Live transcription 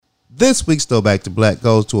This week's Throwback to Black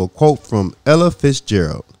goes to a quote from Ella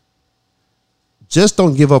Fitzgerald. Just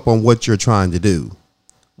don't give up on what you're trying to do.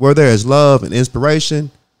 Where there is love and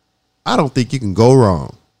inspiration, I don't think you can go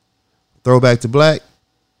wrong. Throwback to Black,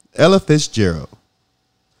 Ella Fitzgerald.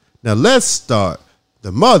 Now let's start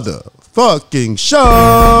the motherfucking show.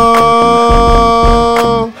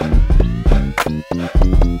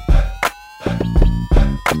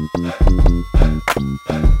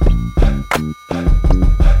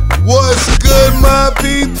 What's good, my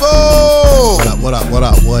people? What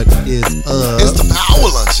up? What is up? It's the Power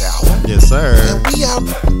Lunch Hour. Yes, sir. And we are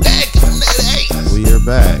back in that Ace. We are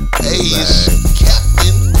back. Ace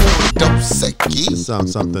Captain Dosecki.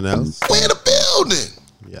 Something else. We're in the building.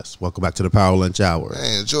 Yes, welcome back to the Power Lunch Hour.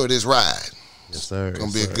 Man, enjoy this ride. Yes, sir.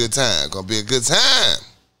 Gonna be a good time.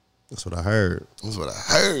 That's what I heard. That's what I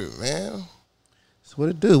heard, man. That's what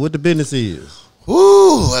it do. What the business is.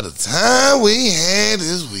 Woo, what a time we had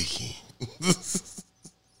this weekend.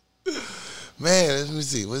 Man, let me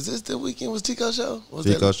see. Was this the weekend? Was Tico show?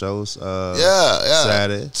 Tico shows. Yeah.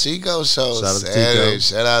 Saturday. Tico show Shout out to Saturday. Tico.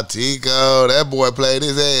 Shout out Tico. That boy played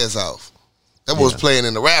his ass off. That boy was playing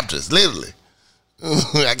in the Raptors, literally.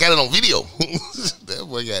 I got it on video. That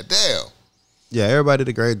boy got down. Yeah, everybody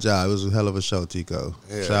did a great job. It was a hell of a show, Tico.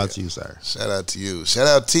 Yeah, Shout out to you, sir. Shout out to you. Shout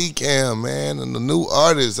out T-Cam, man, and the new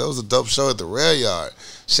artist. That was a dope show at the Rail Yard.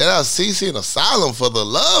 Shout out CC and Asylum for the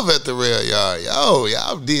love at the Rail Yard. Yo,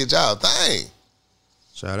 y'all did y'all thing.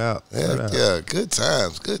 Shout out. Yeah, good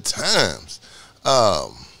times.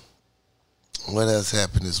 What else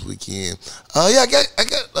happened this weekend? I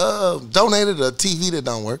got donated a TV that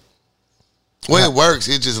don't work. Well, it works.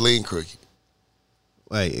 It just lean crooked.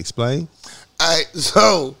 Wait, explain. All right,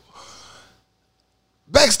 so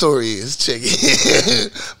backstory is, check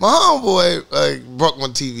it. My homeboy broke my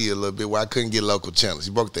TV a little bit where I couldn't get local channels.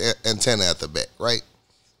 He broke the antenna at the back, right?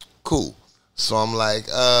 Cool. So I'm like,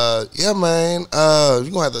 yeah, man,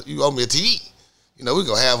 you owe me a TV. You know, we're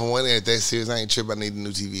gonna have one. Ain't that serious? I ain't tripping. I need a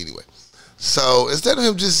new TV anyway. So instead of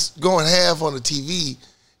him just going half on the TV,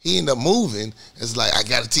 he ended up moving. It's like, I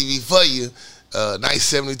got a TV for you. Nice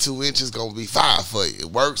 72 inches, gonna be fine for you. It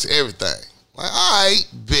works, everything. Like, all right,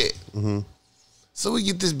 bet. Mm-hmm. So we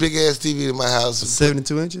get this big ass TV in my house.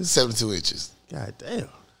 72 inches? 72 inches. God damn.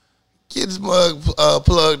 Get this mug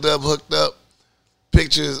plugged up, hooked up.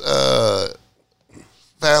 Pictures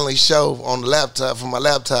finally show on the laptop, from my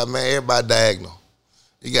laptop, man, everybody diagonal.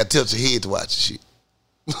 You got to tilt your head to watch the shit.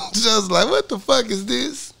 Just like, what the fuck is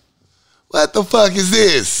this? What the fuck is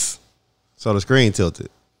this? So the screen tilted.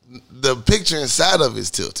 The picture inside of it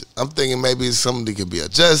is tilted. I'm thinking maybe it's something that could be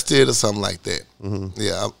adjusted or something like that. Mm-hmm.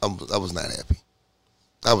 Yeah, I was not happy.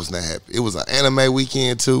 I was not happy. It was an anime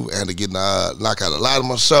weekend too. I had to get knock out a lot of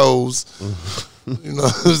my shows. Mm-hmm. You know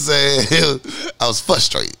what I'm saying? I was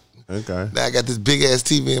frustrated. Okay. Now I got this big ass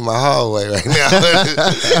TV in my hallway right now,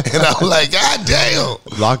 and I'm like, God damn,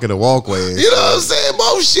 blocking the walkway. You know what I'm saying?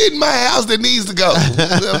 More shit in my house that needs to go.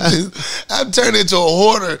 I'm turned into a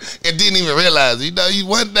hoarder and didn't even realize it. You know,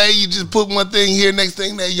 one day you just put one thing here, next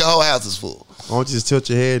thing there, your whole house is full. Why don't you just tilt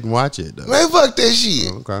your head and watch it, though? Man, fuck that shit.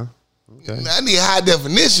 Okay. I need high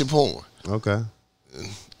definition porn. Okay.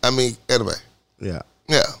 I mean, anyway. Yeah.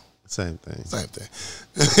 Same thing.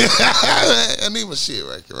 I need my shit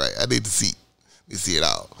right. I need to see it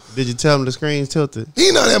all. Did you tell him the screen's tilted?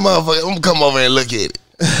 You know that motherfucker. I'm gonna come over and look at it.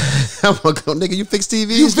 I'm gonna go, nigga. You fix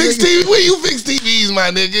TVs? You fix TV? Where you fix TVs,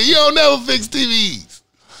 my nigga? You don't never fix TVs.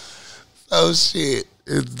 Oh shit.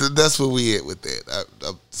 That's where we at with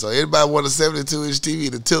that. So anybody want a 72-inch TV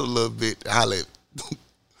to tilt a little bit, holla at me.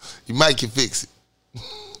 You might can fix it.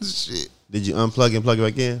 Shit. Did you unplug and plug it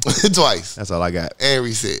back in? Twice. That's all I got. And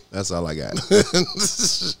reset. That's all I got.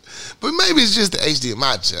 But maybe it's just the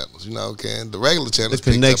HDMI channels, you know, okay? The regular channels.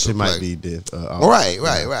 The connection might be different. Right.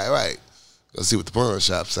 Let's see what the porn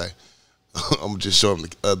shop say. I'm going to just show them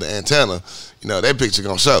the antenna. You know, that picture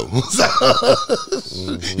going to show.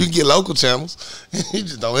 You can get local channels. You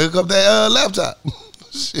just don't hook up that laptop.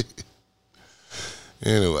 Shit.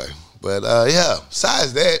 Anyway. But,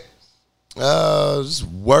 besides that, just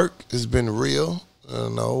work has been real.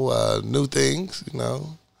 New things,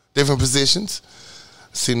 different positions.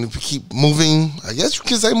 Seem to keep moving. I guess you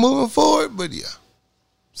can say moving forward, but yeah,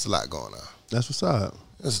 it's a lot going on. That's what's up.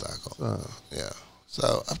 It's a lot going on. Yeah.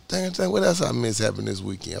 So I'm thinking, what else I missed happened this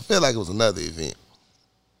weekend? I feel like it was another event.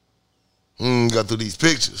 Got through these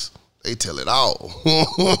pictures. They tell it all.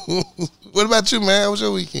 What about you, man? How was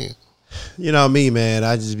your weekend? You know me, man.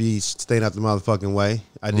 I just be staying out the motherfucking way.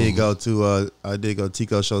 I did go to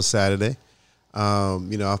Tico show Saturday.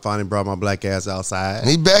 You know, I finally brought my black ass outside.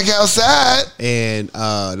 He back outside. And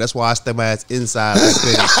that's why I step my ass inside. I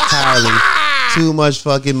spent entirely too much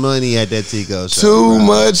fucking money at that Tico show. Too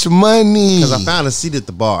much money. Because I found a seat at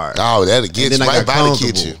the bar. Oh, that'll get you right by the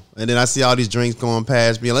kitchen. And then I see all these drinks going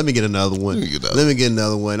past me. Let me get another one. Let me get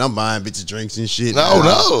another one. I'm buying bitches drinks and shit.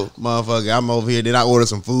 No. Motherfucker, I'm over here. Then I order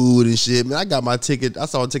some food and shit. Man, I got my ticket. I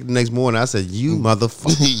saw a ticket the next morning. I said, you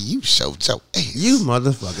motherfucker. You show ass. You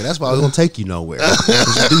motherfucker. That's why I was going to take you nowhere. You do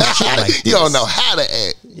shit like this. You don't know how to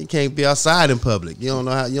act. You can't be outside in public. You don't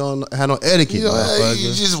know how. You don't have no etiquette, motherfucker. You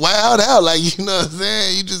just wild out. Like, you know what I'm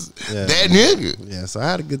saying? You just that nigga. Yeah, so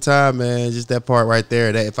I had a good time, man. Just that part right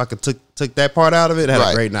there. That if I could took that part out of it, I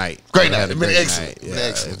had a great night. Great night. Excellent. Yeah,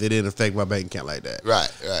 excellent. If it didn't affect my bank account like that. Right.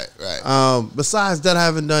 Besides that, I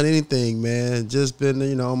haven't done anything, man. Just been,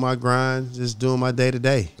 you know, on my grind, just doing my day to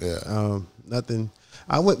day. Yeah. Nothing.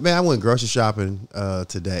 I went grocery shopping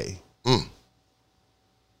today.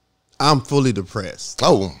 I'm fully depressed.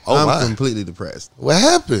 I'm completely depressed. What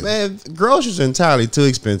happened? Man, groceries are entirely too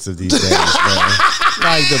expensive these days, man.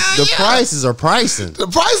 Like the prices are pricing. The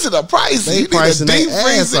prices are pricing. They pricing their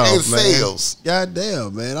ass off, in man. sales. God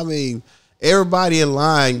damn, man. I mean, everybody in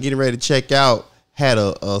line getting ready to check out had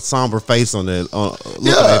a somber face on their look on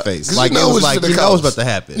their face. Like, it was like, you know what's about to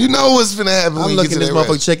happen. You know what's gonna happen. I'm looking at this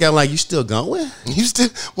motherfucker check out like, you still going?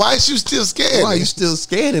 Why is you still scared? Why are you still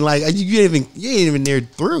scanning? Like, you ain't even near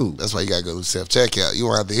through. That's why you gotta go to self checkout. You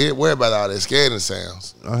won't have to worry about all that scanning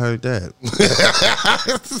sounds. I heard that.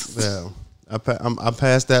 Yeah. I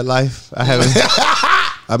passed that life. I haven't.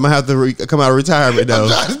 I might have to come out of retirement though. I'm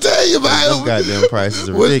trying to tell you, man. Those goddamn prices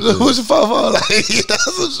are ridiculous. What's your fall like?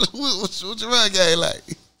 What's your run game like?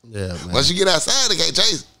 Yeah, man. Once you get outside, they can't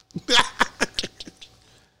chase.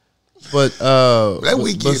 But that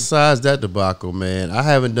weekend, besides that debacle, man, I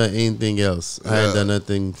haven't done anything else. I haven't done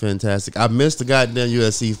nothing fantastic. I missed the goddamn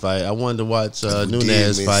UFC fight. I wanted to watch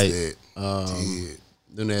Nunes fight.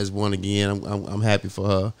 Nunes won again. I'm happy for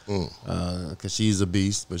her because she's a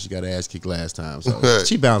beast, but she got her ass kicked last time, so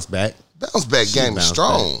she bounced back. Bounce back game is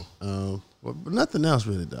strong. But nothing else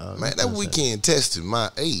really, dog. Man, that weekend tested my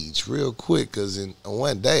age real quick because in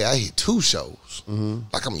one day I hit 2 shows.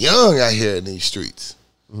 Like, I'm young out here in these streets.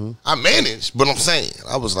 I managed, but I'm saying,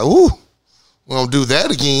 I was like, ooh, we don't do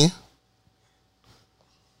that again.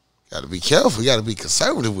 Got to be careful. You got to be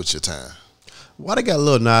conservative with your time. Why they got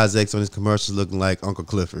Lil Nas X on his commercials looking like Uncle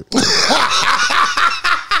Clifford?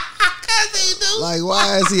 Like,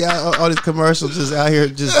 why is he out all these commercials just out here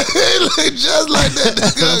just like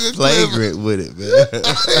that? Flagrant with it, man.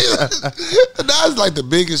 Nas like the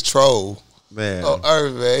biggest troll. Man. On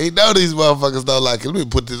earth, man. He know these motherfuckers don't like it. Let me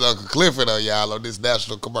put this Uncle Clifford on y'all on this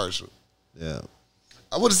national commercial. Yeah.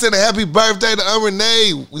 I would have said a happy birthday to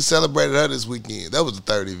Renee. We celebrated her this weekend. That was the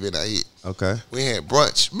third event I hit. Okay. We had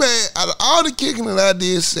brunch. Man, out of all the kicking that I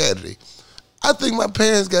did Saturday, I think my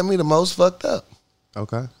parents got me the most fucked up.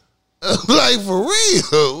 Okay. Like, for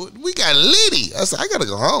real. We got litty. I said, I got to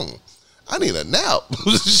go home. I need a nap.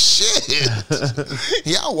 Shit.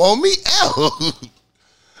 Y'all want me out.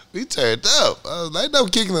 We turned up. I was like, no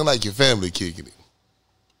kicking it like your family kicking it.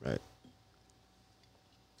 Right.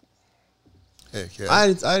 Heck yeah.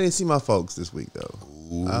 I didn't see my folks this week though.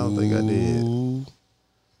 Ooh. I don't think I did.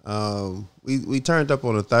 We turned up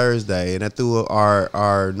on a Thursday and I threw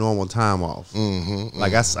our normal time off.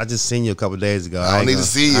 Like, I just seen you a couple days ago. I don't need to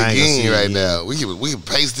see you again right now. We can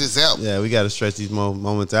pace this out. Yeah, we got to stretch these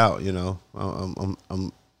moments out. You know,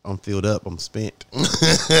 I'm filled up. I'm spent.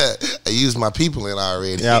 I used my people in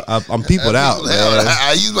already. Yeah, I'm peopled out. Man.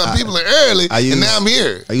 I used my people in early, and now I'm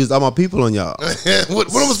here. I used all my people on y'all. what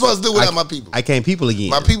am I supposed to do without my people? I can't people again.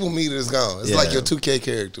 My people meter is gone. It's like your 2K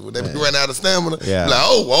character. When they run out of stamina, yeah. Like,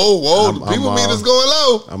 whoa, the people meter's going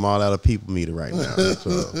low. I'm all out of people meter right now.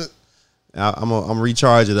 So I'm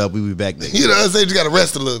recharge it up. We be back next. You know what I'm saying? You got to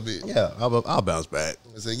rest a little bit. Yeah, I'll bounce back.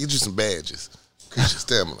 I say, get you some badges. Increase your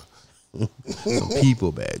stamina. Some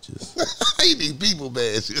people badges. You need people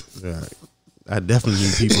badges. Right. I definitely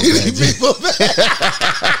need people badges. People badges.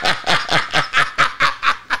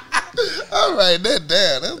 I'll write that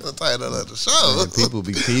down. That's the title of the show. Man, people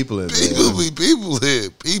be people in People be people here.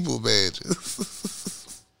 People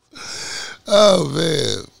badges. Oh,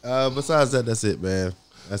 man. Besides that, that's it, man.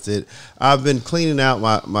 That's it. I've been cleaning out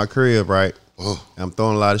my crib, right? Oh. I'm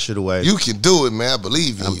throwing a lot of shit away. You can do it, man. I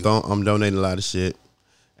believe in you. I'm donating a lot of shit.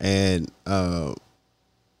 And I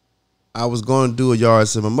was going to do a yard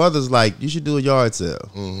sale. My mother's like, you should do a yard sale.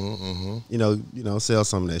 You know, sell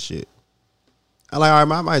some of that shit. I'm like, all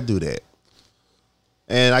right, I might do that.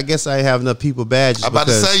 And I guess I have enough people badges. I'm about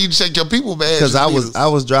to say you check your people badges. Because I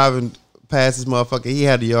was driving past this motherfucker. He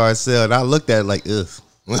had the yard sale, and I looked at it like, ugh.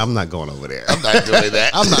 I'm not going over there. I'm not doing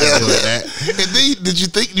that. I'm not doing that. And then, did you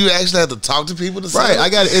think you actually had to talk to people to sell Right, it? I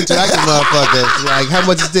got to interact with motherfuckers. Like, how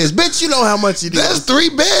much is this? Bitch, you know how much it is. That's 3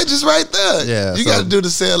 badges right there. Yeah, You so- got to do the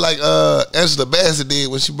sale like Angela Bassett did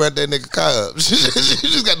when she brought that nigga car up. She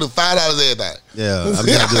just got to do $5 every time. Yeah, I'm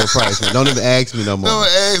not doing price, man. Don't even ask me no more. Don't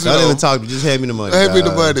ask me Don't no even more. talk to me. Just hand me the money. Hand me the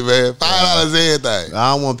dog. money, man. $5 everything.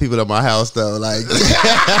 I don't want people at my house, though. Like,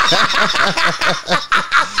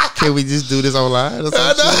 can we just do this online or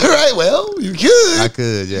I something? know, right? Well, you could. I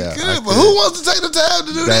could, yeah. You I could, but who wants to take the time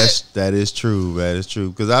to do That is true, man. It's true.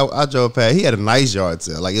 Because I drove past. He had a nice yard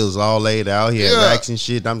sale. Like, it was all laid out. He had Yeah. racks and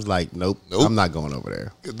shit. I'm just like, nope. I'm not going over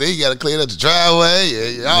there. that? Then you got to clean up the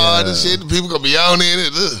driveway. All this shit. People going to be on in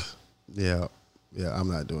it. Ugh. Yeah. Yeah,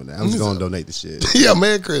 I'm not doing that. I'm just going to donate the shit. Yeah,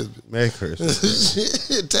 Merry Christmas. Merry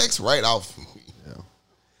Christmas. Text right off.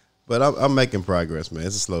 But I'm making progress, man.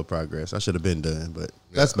 It's a slow progress. I should have been done, but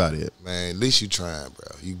that's about it. Man, at least you trying,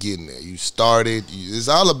 bro. You getting there. You started. It's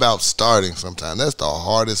all about starting sometimes. That's the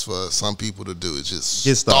hardest for some people to do. It's just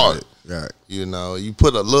Get started. start. Right. You know, you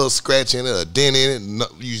put a little scratch in it, a dent in it.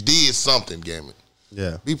 You did something, damn it.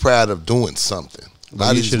 Yeah. Be proud of doing something. A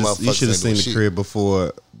lot of You these should motherfuckers have ain't seen doing the shit. crib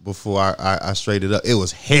before I straightened it up. It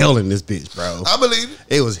was hell in this bitch, bro. I believe it.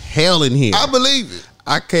 It was hell in here. I believe it.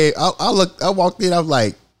 I walked in, I was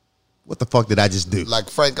like, what the fuck did I just do? Like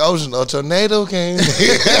Frank Ocean, a tornado came.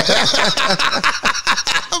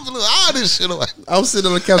 I blew all this shit away. I'm sitting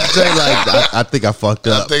on the couch with Jay like, I think I fucked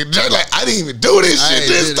I up. think Jay like, I didn't even do this I shit ain't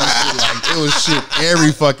this did this time. shit. Like, it was shit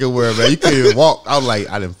every fucking where, man. You couldn't even walk. I was like,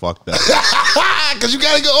 I didn't fucked up. Because you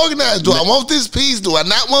got to get organized. Do I want this piece? Do I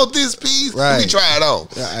not want this piece? Right. Let me try it on.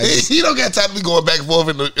 Yeah, You don't got time to be going back and forth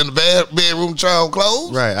in the bedroom trying on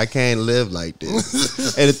clothes. Right, I can't live like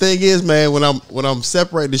this. And the thing is, man, when I'm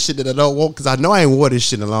separating the shit that I don't want, because I know I ain't wore this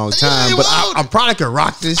shit in a long time, ain't but wore I probably could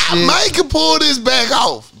rock this I shit. might can pull this back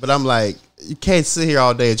off. But I'm like, you can't sit here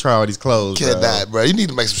all day and try all these clothes. bro. Cannot, bro. You need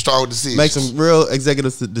to make some strong decisions. Make some real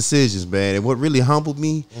executive decisions, man. And what really humbled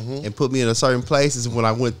me Mm-hmm. and put me in a certain place is when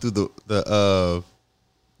I went through the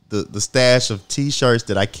stash of t-shirts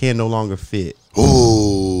that I can no longer fit.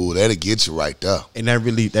 Ooh, that'll get you right there. And that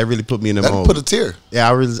really put me in a That'll moment. put a tear. Yeah,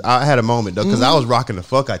 I had a moment though, because I was rocking the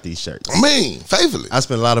fuck out these shirts. I mean, faithfully. I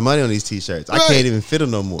spent a lot of money on these t-shirts. I Right. can't even fit them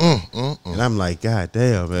no more. And I'm like, God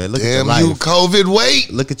damn, man, look at your Damn you, life. COVID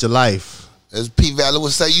weight. Look at your life. As P Valley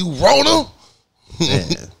would say, you Rona. Man.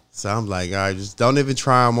 So I'm like, all right, just don't even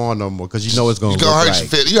try them on no more, because you know it's going You to gonna look hurt like. your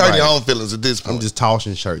feelings. You hurt your Right. own feelings at this point. I'm just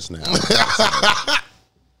tossing shirts now.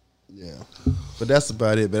 Yeah. But that's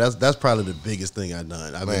about it. But that's probably the biggest thing I've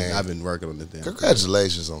done. I've been working on the damn thing.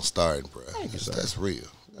 Congratulations on starting, bro. you, sir. That's real.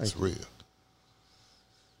 That's real.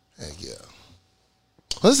 Heck yeah.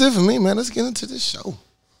 That's it for me, man. Let's get into this show.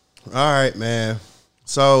 All right, man.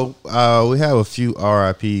 So we have a few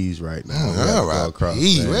RIPs right now. We have to All go right. across,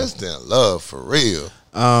 He man. rest in love for real.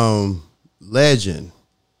 Legend,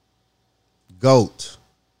 GOAT,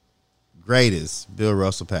 greatest, Bill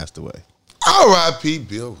Russell passed away. R.I.P.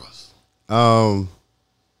 Bill Russell.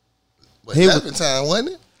 Wait, he 11 time, wasn't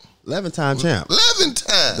it? 11-time champ. 11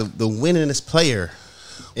 time. The winningest player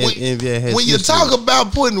in NBA history. When you talk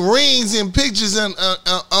about putting rings in pictures and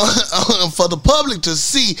for the public to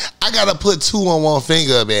see, I gotta put 2 on one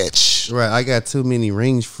finger, bitch. Right, I got too many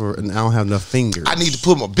rings and I don't have enough fingers. I need to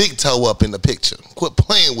put my big toe up in the picture. Quit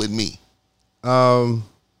playing with me.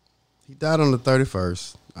 He died on the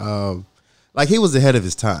 31st. Like, he was ahead of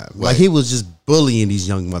his time. Like, he was just bullying these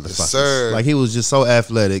young motherfuckers. sir. Like, he was just so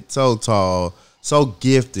athletic, so tall, so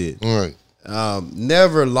gifted. All right.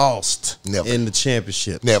 Never lost Never. in the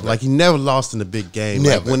championship. Never. Like, he never lost in the big game.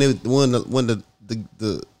 Never. Like, when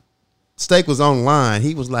the stake was on line,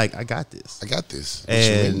 he was like, I got this. I got this. What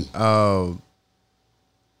you mean?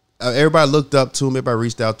 And everybody looked up to him. Everybody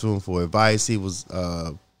reached out to him for advice. He was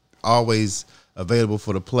always available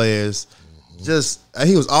for the players. Just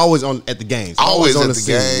he was always at the games. Always on at the the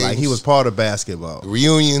scene. games. Like, he was part of basketball.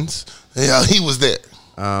 Reunions. Yeah, he was there.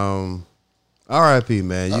 R.I.P.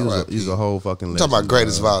 man. You R.I.P. was a whole fucking legend. Talking about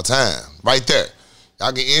greatest of all time. Right there.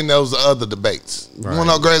 I can end those other debates. You want to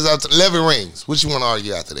know greatest of all time? 11 rings. What you want to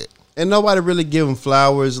argue after that? And nobody really give him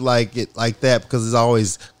flowers like that, because it's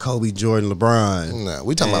always Kobe, Jordan, LeBron. No,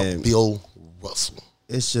 we talking And about Bill Russell.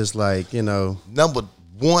 It's just like, Number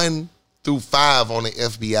 1 through 5 on the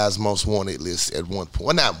FBI's most wanted list at one point.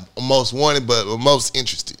 Well, not most wanted, but most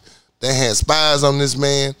interested. They had spies on this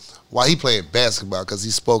man while he playing basketball because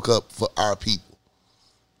he spoke up for our people.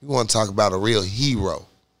 You want to talk about a real hero.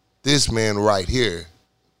 This man right here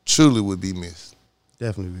truly would be missed.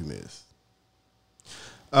 Definitely be missed.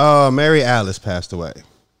 Mary Alice passed away.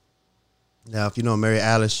 Now, if you know Mary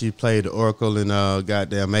Alice, she played the Oracle in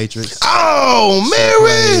goddamn Matrix. Oh,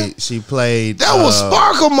 Mary! She played. That was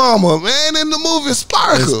Sparkle Mama, man, in the movie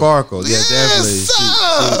Sparkle. Sparkle, yeah,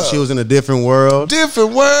 definitely. She was in a different world.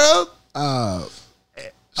 Different world.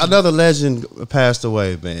 Another legend passed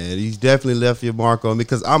away, man. He definitely left your mark on me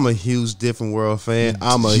because I'm a huge Different World fan.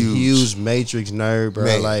 I'm a huge Matrix nerd, bro.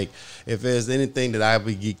 Man. Like, if there's anything that I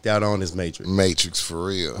be geeked out on, is Matrix. Matrix, for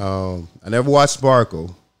real. I never watched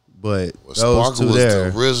Sparkle. But Sparkle was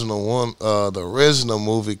the original one, the original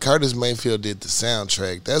movie. Curtis Mayfield did the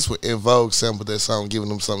soundtrack. That's where En Vogue sampled that song,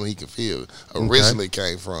 "Giving Him Something He Can Feel." Originally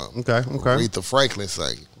came from. Okay. Aretha Franklin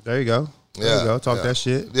sang it. There you go. There you go. Talk that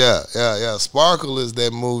shit. Yeah. Sparkle is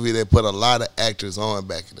that movie that put a lot of actors on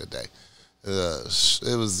back in the day.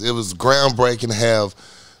 It was groundbreaking to have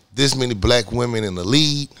this many black women in the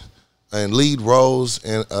lead roles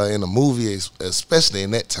in a movie, especially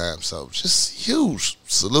in that time. So just huge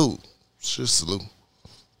salute. Just salute.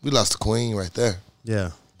 We lost the queen right there.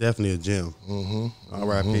 Yeah, definitely a gem.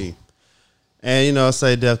 R.I.P. And, I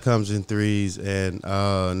say death comes in threes. And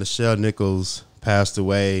Nichelle Nichols passed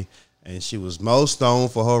away. And she was most known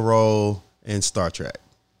for her role in Star Trek.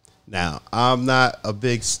 Now, I'm not a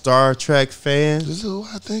big Star Trek fan. This is who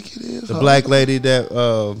I think it is. The black lady that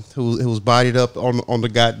who was bodied up on the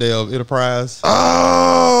goddamn Enterprise.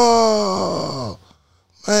 Oh,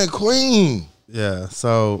 man, Queen. Yeah,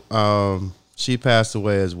 so she passed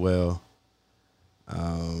away as well.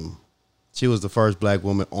 She was the first black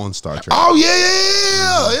woman on Star Trek. Oh,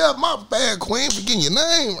 yeah. My bad, Queen, forgetting your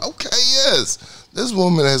name. Okay, yes. This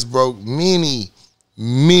woman has broke many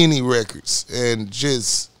records and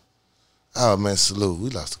just... Oh, man, salute. We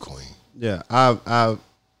lost the queen. Yeah, I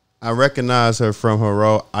recognize her from her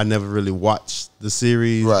role. I never really watched the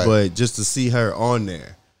series, but just to see her on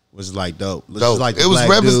there was like dope. Just like the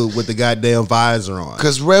black dude with the goddamn visor on.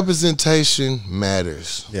 Because representation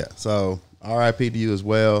matters. Yeah, so R.I.P. to you as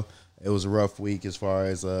well. It was a rough week as far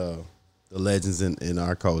as the legends in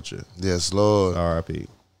our culture. Yes, Lord. R.I.P.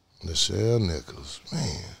 Nichelle Nichols,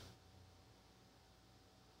 man.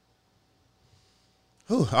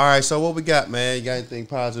 All right, so what we got, man? You got anything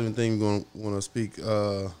positive, anything you want to speak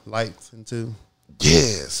light into?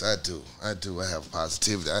 Yes, I do. I have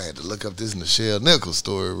positivity. I had to look up this Nichelle Nichols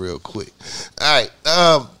story real quick. All right.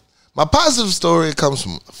 My positive story comes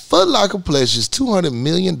from Foot Locker pledges $200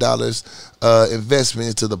 million investment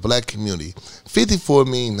into the black community. $54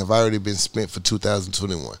 million have already been spent for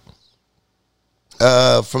 2021.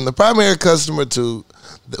 From the primary customer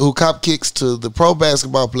who cop kicks to the pro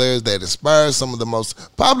basketball players that inspire some of the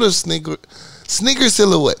most popular sneaker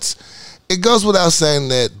silhouettes. It goes without saying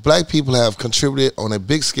that black people have contributed on a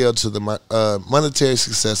big scale to the monetary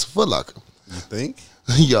success of Foot Locker. You think?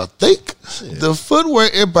 Y'all think? Shit. The footwear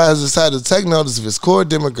empire has decided to take notice of its core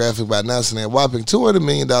demographic by announcing that a whopping $200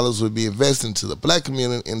 million would be invested into the black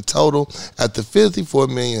community in total, after $54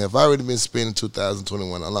 million have already been spent in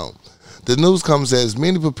 2021 alone. The news comes as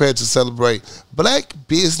many prepare to celebrate Black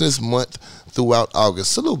Business Month throughout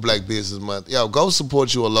August. Salute Black Business Month. Yo, go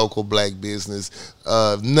support your local black business.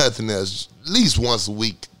 Nothing else. At least once a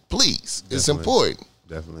week, please. Definitely. It's important.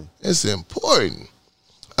 Definitely. It's important.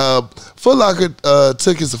 Foot Locker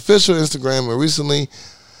took its official Instagram recently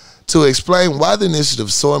to explain why the initiative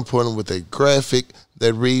is so important with a graphic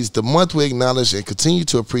that reads, "The month we acknowledge and continue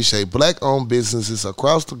to appreciate black-owned businesses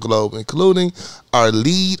across the globe, including our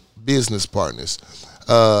lead business partners."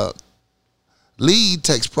 Lead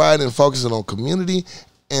takes pride in focusing on community,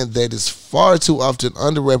 and that is far too often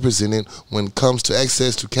underrepresented when it comes to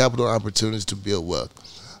access to capital opportunities to build wealth.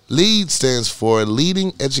 LEAD stands for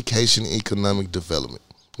Leading Education and Economic Development,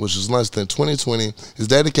 which was launched in 2020, is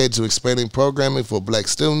dedicated to expanding programming for black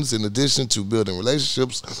students in addition to building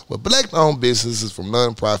relationships with black-owned businesses from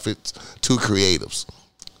nonprofits to creatives.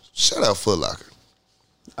 Shout out Foot Locker.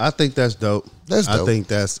 I think that's dope. That's dope. I think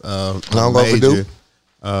that's a long major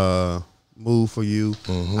move for you.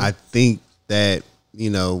 Mm-hmm. I think that,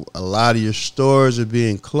 a lot of your stores are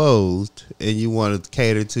being closed and you want to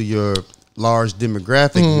cater to your large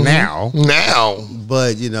demographic now.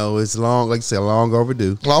 But, it's long, like you said, long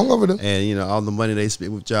overdue. And, all the money they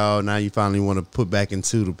spent with y'all, now you finally want to put back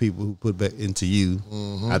into the people who put back into you.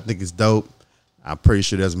 Mm-hmm. I think it's dope. I'm pretty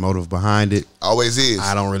sure there's motive behind it. Always is.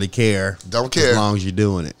 I don't really care. Don't care. As long as you're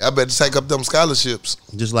doing it. I better take up them scholarships.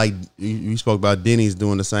 Just like you spoke about Denny's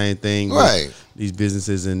doing the same thing. Right. These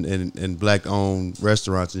businesses and black-owned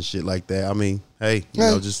restaurants and shit like that. I mean, hey,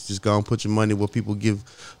 just go and put your money where people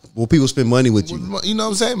spend money with you. You know what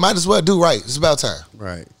I'm saying? Might as well do right. It's about time.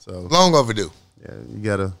 Right. So long overdue. Yeah, you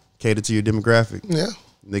got to cater to your demographic. Yeah.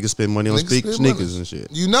 Niggas spend money on sneakers and shit.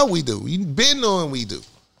 You know we do. You been knowing we do.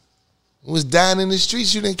 Was dying in the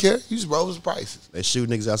streets, you didn't care. You just rose the prices. They shoot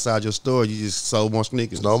niggas outside your store, you just sold more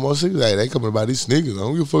sneakers. No more sneakers. Hey, they coming about these sneakers. I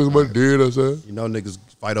don't give a fuck about the dead outside. You know niggas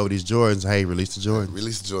fight over these Jordans. Hey, release the Jordans.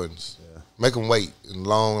 Release the Jordans. Yeah. Make them wait in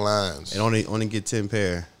long lines. And only get 10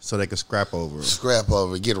 pair so they can scrap over them. Scrap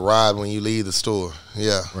over. Get robbed when you leave the store.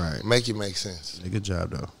 Yeah. Right. Make it make sense. Yeah, good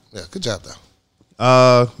job, though. Yeah, good job, though.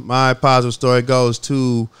 My positive story goes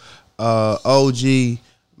to OG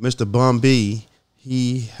Mr. Bun B.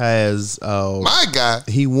 He has my guy.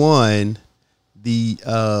 He won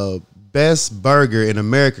the best burger in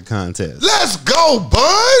America contest. Let's go,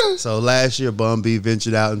 Bun. So last year, Bun B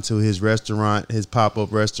ventured out into his restaurant, his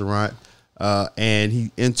pop-up restaurant, and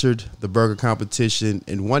he entered the burger competition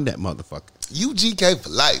and won that motherfucker. UGK for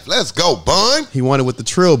life. Let's go, Bun. He won it with the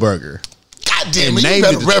Trill Burger. God damn and it, you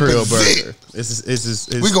better Trill represent.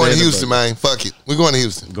 Burger. We're going to Houston, man. Fuck it. We're going to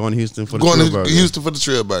Houston. Going to Houston for the Trill Burger. Houston for the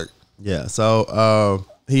Trill Burger. Yeah, so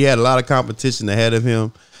he had a lot of competition ahead of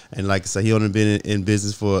him, and like I said, he only been in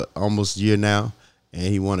business for almost a year now, and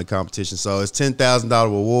he won the competition. So it's $10,000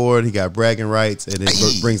 reward. He got bragging rights, and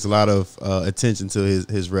it brings a lot of attention to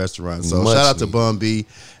his restaurant. So shout out to Bun B.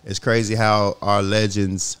 It's crazy how our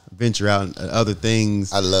legends venture out and other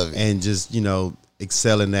things. I love it, and just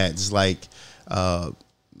excel in that. Just like the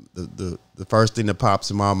first thing that pops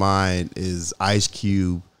in my mind is Ice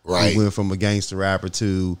Cube. Right, he went from a gangster rapper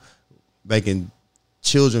to making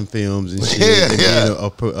children films and shit, and being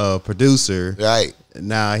a producer. Right.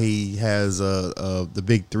 Now he has the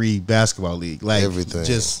Big 3 basketball league. Like everything.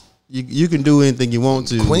 Just you can do anything you want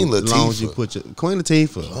to. Queen Latifah. As long as you put your Queen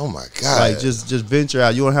Latifah. Oh my God. Like just venture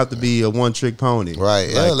out. You don't have to be a one-trick pony.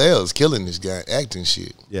 Right. Like, LL's killing this guy acting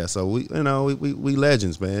shit. Yeah, so we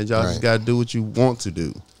legends, man. Y'all just gotta do what you want to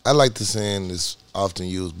do. I like the saying that's often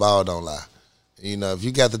used, ball don't lie. If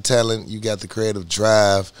you got the talent, you got the creative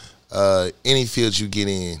drive, any field you get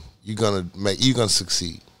in, you're gonna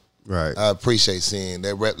succeed. Right. I appreciate seeing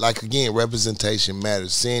that. Representation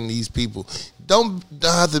matters. Seeing these people don't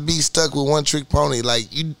have to be stuck with one trick pony.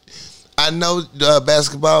 I know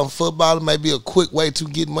basketball and football may be a quick way to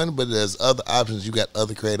get money, but there's other options. You got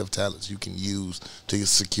other creative talents you can use to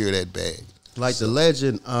secure that bag. Like the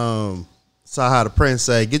legend, saw how the Prince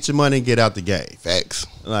say, "Get your money and get out the game." Facts.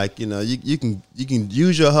 Like you can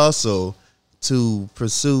use your hustle to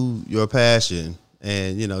pursue your passion,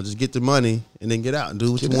 and just get the money and then get out and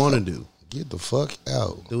do what you want to do. Get the fuck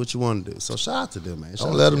out. Do what you want to do. So shout out to them, man.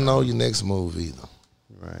 Don't let them know your next move either.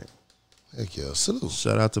 Right. Heck yeah. Salute.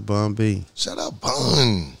 Shout out to Bun B. Shout out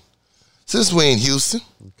Bun. Since we in Houston,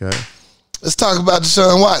 okay, let's talk about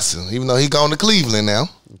Deshaun Watson. Even though he gone to Cleveland now.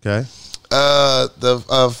 Okay. The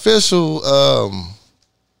official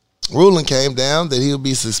ruling came down that he'll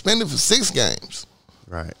be suspended for 6 games.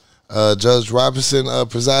 Right. Judge Robinson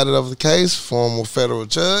presided over the case, former federal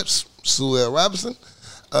judge, Sue L. Robinson.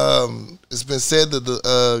 It's been said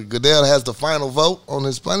that Goodell has the final vote on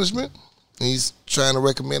his punishment. He's trying to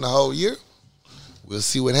recommend a whole year. We'll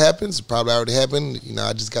see what happens. It probably already happened.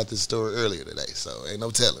 I just got this story earlier today, so ain't no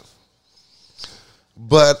telling.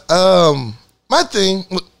 But my thing...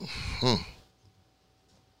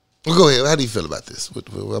 Well, go ahead. How do you feel about this? I'm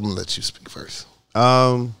going to let you speak first.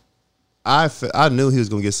 I knew he was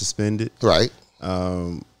going to get suspended. Right.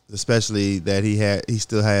 Especially that he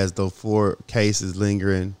still has those 4 cases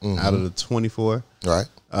lingering out of the 24. Right.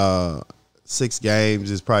 6 games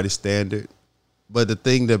is probably standard. But the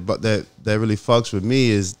thing that really fucks with me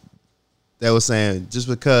is they were saying just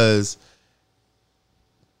because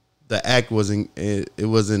the act wasn't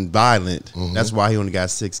violent, that's why he only got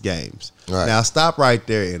 6 games. Right. Now stop right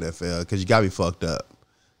there, NFL, because you got me fucked up.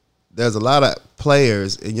 There's a lot of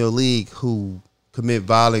players in your league who commit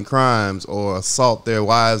violent crimes or assault their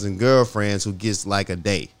wives and girlfriends who gets like a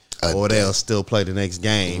day. Or they'll still play the next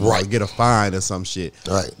game, right? Or get a fine or some shit.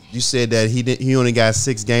 Right. You said that he only got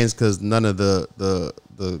 6 games because none of the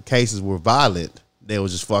cases were violent. They were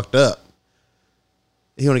just fucked up.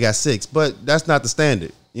 He only got 6, but that's not the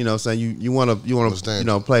standard. You know what I'm saying? You want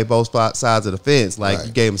to play both sides of the fence. Like right.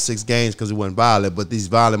 You gave him 6 games because he wasn't violent, but these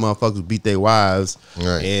violent motherfuckers beat their wives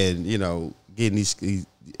right. and getting these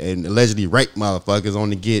and allegedly rape motherfuckers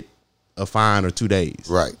only get a fine or 2 days.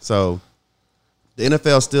 Right. So. The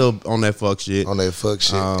NFL still on that fuck shit. On that fuck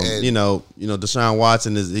shit. Deshaun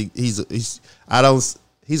Watson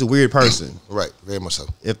he's a weird person. Right, very much so.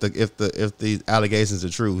 If the allegations are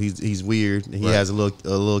true, he's weird. He has a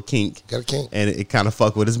little kink. Got a kink. And it kind of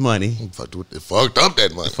fucked with his money. It fucked up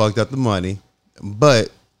that money. It fucked up the money.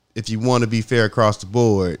 But if you want to be fair across the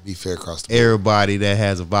board, everybody that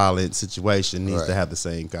has a violent situation needs to have the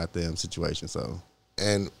same goddamn situation. So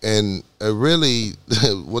and really,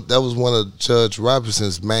 what that was one of Judge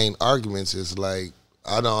Robinson's main arguments is like,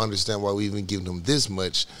 I don't understand why we even giving them this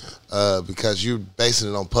much, because you're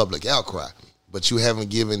basing it on public outcry, but you haven't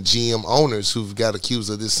given GM owners who've got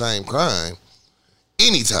accused of this same crime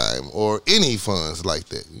any time or any funds like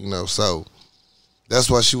that, So that's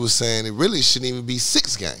why she was saying it really shouldn't even be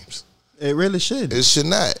 6 games. It really should. It should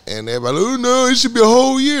not. And everybody, oh no, it should be a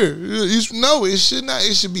whole year. No, it should not.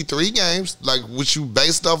 It should be 3 games, like what you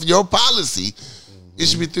based off your policy. It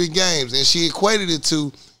should be 3 games. And she equated it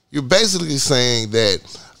to, you're basically saying that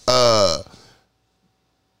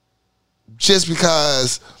just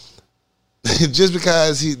because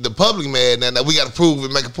the public mad, now we got to prove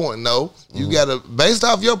and make a point. No, you got to, based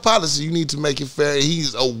off your policy, you need to make it fair.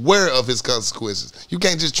 He's aware of his consequences. You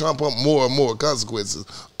can't just trump up more and more consequences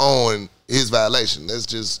on his violation. That's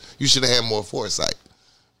just, you should have had more foresight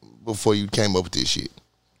before you came up with this shit.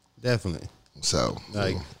 Definitely. So,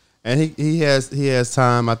 and he has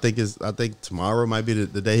time. I think tomorrow might be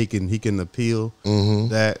the day he can appeal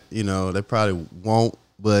that. They probably won't.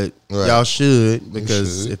 But y'all should,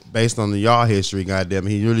 because if based on y'all history, goddamn,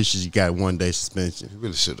 he really should got 1 day suspension. He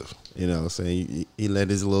really should have. Saying he let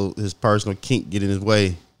his personal kink get in his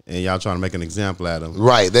way, and y'all trying to make an example out of him.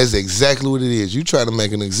 Right, that's exactly what it is. You try to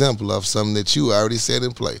make an example of something that you already set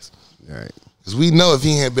in place. Right. Because we know if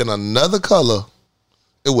he had been another color,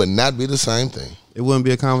 it would not be the same thing. It wouldn't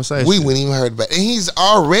be a conversation. We wouldn't even heard about it. And he's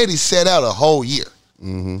already set out a whole year.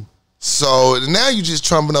 Mm-hmm. So now you just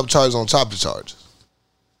trumping up charges on top of charges.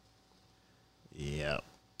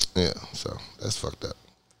 Yeah, so that's fucked up.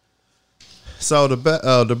 So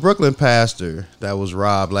the Brooklyn pastor that was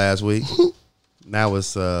robbed last week, now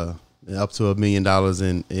it's up to $1 million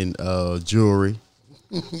in jewelry.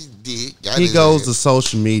 He did. He goes to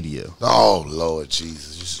social media. Oh Lord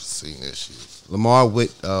Jesus, you should have seen that shit. Lamar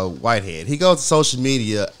Whitehead. He goes to social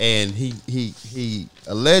media and he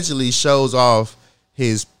allegedly shows off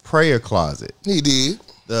his prayer closet. He did.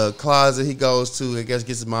 The closet he goes to, I guess,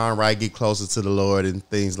 gets his mind right, get closer to the Lord and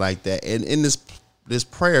things like that. And in this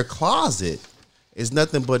prayer closet is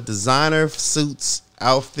nothing but designer suits,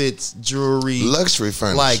 outfits, jewelry, luxury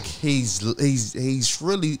furniture. Like he's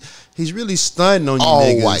really stunting on you all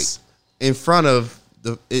niggas white in front of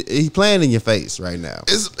he playing in your face right now.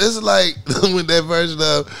 It's like with that version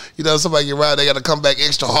of somebody get robbed, they got to come back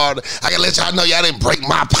extra hard. I gotta let y'all know y'all didn't break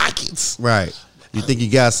my pockets. Right. You think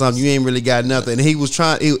you got something, you ain't really got nothing. And he was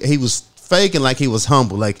he was faking like he was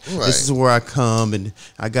humble. Like, This is where I come and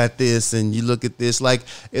I got this and you look at this. Like,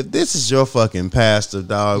 if this is your fucking pastor,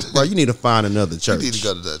 dog, bro, you need to find another church. You need to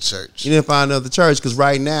go to that church. You need to find another church because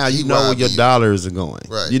right now you know where your dollars are going.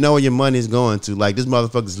 Right. You know where your money is going to. Like, this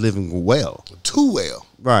motherfucker's living well. Too well.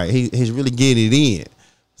 Right. He's really getting it in.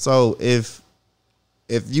 So if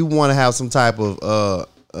you want to have some type of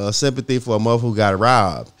sympathy for a mother who got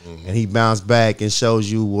robbed, and he bounced back and shows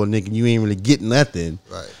you, well, nigga, you ain't really getting nothing.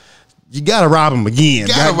 Right. You gotta rob him again.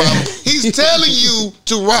 Rob him. He's telling you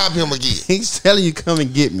to rob him again. He's telling you, come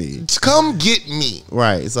and get me. Come get me.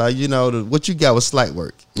 Right. So what you got was slight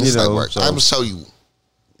work. Slight work. So, I'm gonna show you.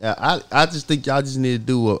 I just think y'all just need to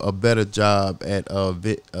do a better job at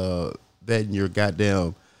vetting your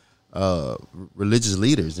goddamn religious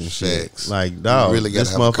leaders and shit. Facts. Like, dog, really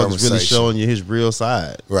this motherfucker's really showing you his real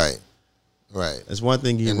side. Right. It's one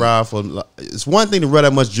thing you rob for. It's one thing to wear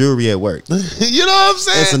that much jewelry at work. You know what I'm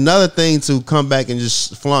saying? It's another thing to come back and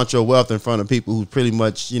just flaunt your wealth in front of people who pretty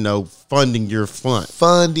much, funding your fund.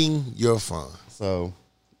 Funding your fund. So,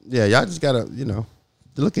 yeah, y'all just gotta,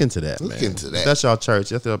 look into that. Look into that. If that's y'all church.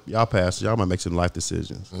 That's y'all pastor. Y'all might make some life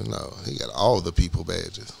decisions. No, he got all the people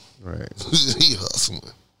badges. Right. He hustling.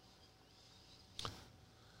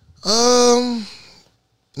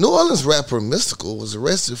 New Orleans rapper Mystical was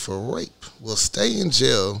arrested for rape. Will stay in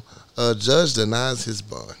jail. Judge denies his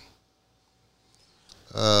bond.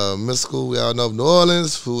 Mystical, we all know of New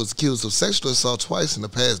Orleans, who was accused of sexual assault twice in the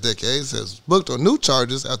past decades, has booked on new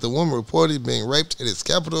charges after a woman reported being raped at his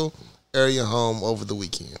Capital area home over the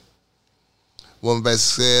weekend. Woman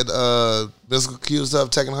basically said Mystical accused her of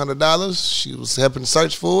taking $100. She was helping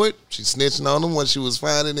search for it. She snitching on him when she was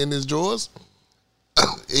finding it in his drawers.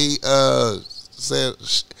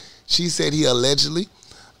 She said he allegedly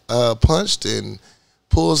punched and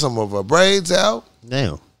pulled some of her braids out.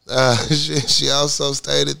 Damn. She also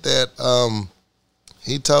stated that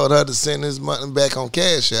he told her to send his money back on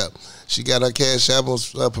Cash App. She got her Cash App and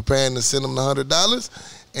was preparing to send him the $100,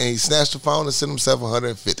 and he snatched the phone and sent himself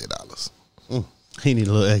 $150. He need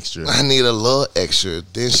a little extra. I need a little extra.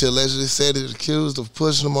 Then she allegedly said he was accused of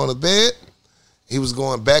pushing him on the bed. He was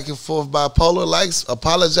going back and forth bipolar, like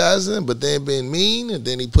apologizing, but then being mean, and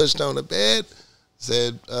then he pushed on the bed.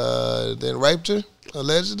 said then raped her,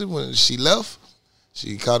 allegedly, when she left.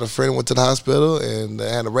 She called a friend and went to the hospital and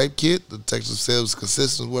had a rape kit. The detective said it was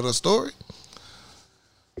consistent with her story.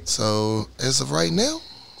 So, as of right now,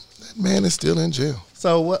 that man is still in jail.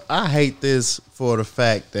 So what I hate this for the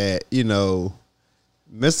fact that, you know,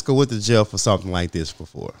 Mystical went to jail for something like this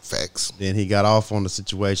before. Facts. Then he got off on a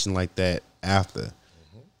situation like that after.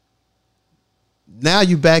 Now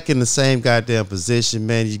you back in the same goddamn position,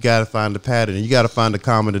 man. You got to find the pattern. You got to find the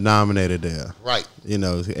common denominator there. Right. You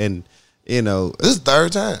know, and, you know. This is the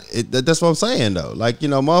third time. That's what I'm saying, though. Like, you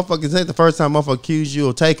know, motherfuckers ain't the first time motherfucker accused you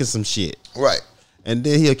of taking some shit. Right. And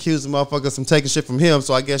then he accused the motherfucker of some taking shit from him.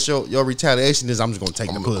 So I guess your retaliation is I'm just gonna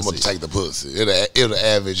take the pussy. I'm gonna take the pussy. It'll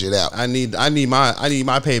average it out. I need my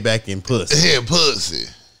payback in pussy. Yeah, pussy.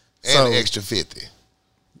 And So, an extra 50.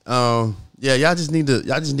 Yeah, y'all just need to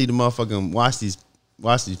motherfucking watch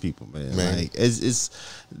these people, man. Like it's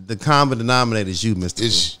the common denominator is you, Mystical.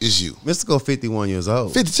 It's you. Mystical 51 years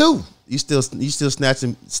old. 52. You still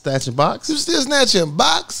snatching box? You still snatching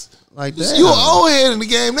box? Like that. You an old head in the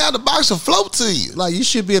game now. The box will float to you. Like you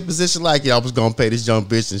should be in a position like, I was gonna pay this young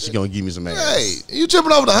bitch and she gonna give me some ass. Hey, you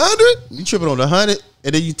tripping over the 100? You tripping on the 100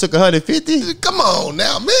 and then you took 150? Come on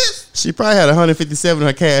now, miss. She probably had 157 in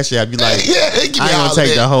her cash app. Be like, Yeah, give me I ain't all gonna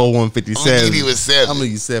take that. the whole 157. I'm gonna give you a 7. I'm gonna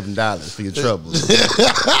give you $7 for your trouble.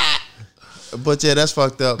 But yeah, that's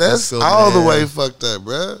fucked up. That's cool, all man. the way fucked up,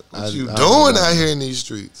 bro. What I you don't doing know. out here in these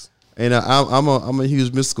streets? And I'm a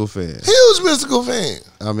huge Mystical fan. Huge Mystical fan.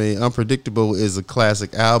 I mean, Unpredictable is a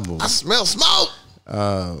classic album. I smell smoke.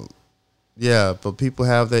 Yeah, but people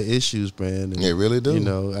have their issues, man. And, They really do. You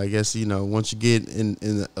know, I guess, you know, once you get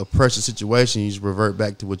in a pressure situation, you just revert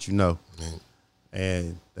back to what you know. Man.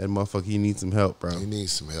 And that motherfucker, he needs some help, bro. He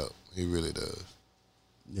needs some help. He really does.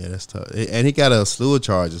 Yeah, that's tough. And he got a slew of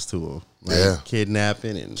charges to him. Like Yeah.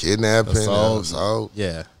 kidnapping and Kidnapping, assault. assault.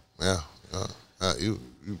 Yeah. Yeah. You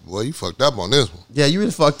fucked up on this one. Yeah, you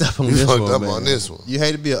really fucked up on You this fucked one, up man. on this one. You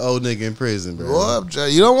hate to be an old nigga in prison, bro. Boy,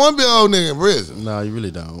 Jay, you don't want to be an old nigga in prison. No, you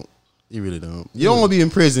really don't. You really don't. You don't want to be in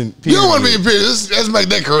prison, You period. don't want to be in prison. Let's make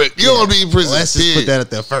that correct. You don't want to be in prison. Well, let's just put period. that at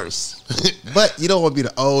there first. But you don't want to be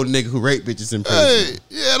the old nigga who rape bitches in prison. Hey,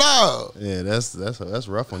 yeah, no. Yeah, that's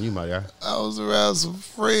rough on you, my guy. I was around some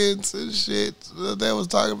friends and shit. They was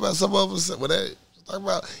talking about some of us. When they was talking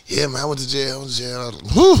about, yeah, man, I went to jail. I was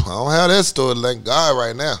like, whew, I don't have that story. Thank God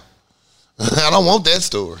right now. I don't want that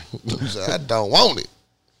story. I don't want it.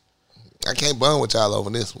 I can't bond with y'all over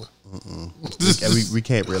this one. Yeah, we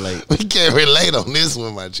can't relate. We can't relate on this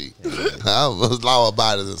one, my G. I was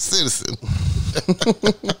law-abiding citizen.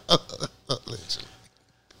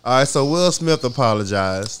 All right, so Will Smith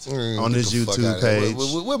apologized on his Get the fuck YouTube outta here. page.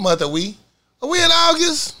 What month are we? Are we in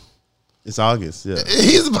August? It's August, yeah.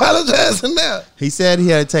 He's apologizing now. He said he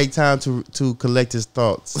had to take time to collect his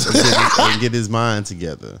thoughts and get his mind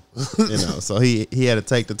together. You know, so he had to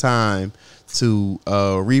take the time to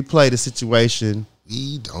replay the situation,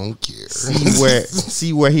 We don't care.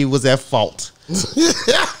 see where he was at fault,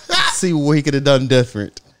 see what he could have done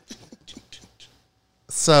different.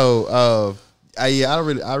 So I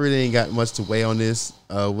really ain't got much to weigh on this.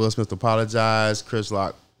 Will Smith apologized. Chris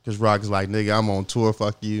Rock is like, nigga, I'm on tour,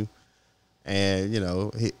 fuck you. And, you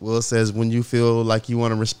know, Will says, when you feel like you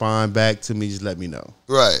want to respond back to me, just let me know.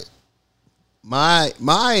 Right. My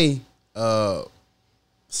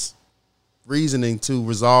reasoning to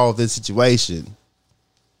resolve this situation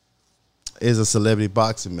is a celebrity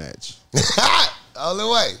boxing match. Only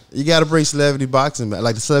way. You got to bring celebrity boxing match,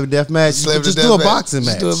 like the celebrity death match. Celebrity Just death do a match. boxing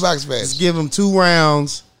match. Just do a boxing match. Just give them 2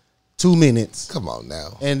 rounds, 2 minutes, Come on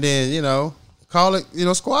now. and then, you know, call it, you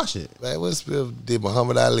know, squash it. Man, Will Smith did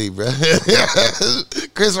Muhammad Ali, bro.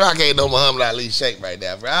 Chris Rock ain't no Muhammad Ali shape right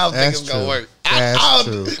now, bro. I don't think That's it's going to true. work. That's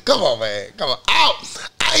true. Come on, man. Come on.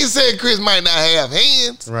 I ain't saying Chris might not have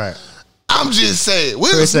hands. Right. I'm just saying, Will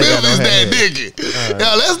Chris ain't Smith got no is that hands. nigga.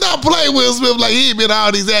 Now, let's not play Will Smith like he ain't been all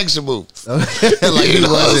these action moves. Like You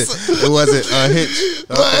know what I'm it wasn't Hitch.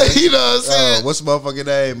 But, you know what I'm saying? What's the motherfucking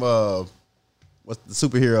name? What's the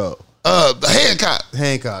superhero? Hancock.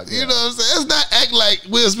 Hancock. You know what I'm saying? Let's not act like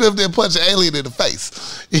Will Smith didn't punch an alien in the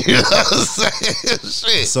face. You know what I'm saying?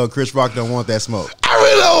 Shit. So Chris Rock don't want that smoke. I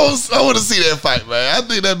really don't want to see that fight, man. I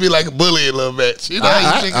think that'd be like a bullying little match. You know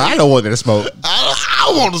how you think? I don't want that smoke.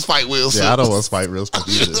 I want to fight Will Smith. Yeah, I don't want to fight real Smith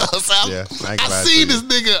You either. know what I'm saying? Yeah, I ain't I gonna lie seen to this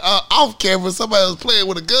you. nigga off camera. Somebody was playing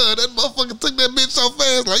with a gun. That motherfucker took that bitch so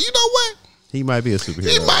fast. Like, you know what? He might be a He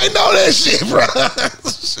superhero. might know that shit, bro.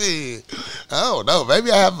 Shit. I don't know.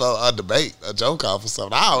 Maybe I have a debate, a joke off or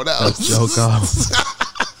something. I don't know. A joke off.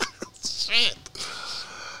 Shit.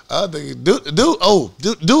 I think do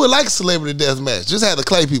it like celebrity death match. Just have the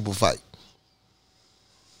clay people fight.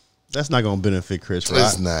 That's not gonna benefit Chris Rock.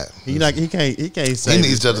 It's not. He can't say. He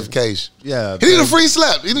needs justification. Yeah. He need a free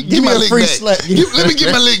slap. Give me my lick back. Let me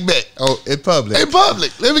get my lick back. Oh, in public. In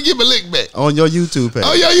public. Let me get my lick back. On your YouTube page.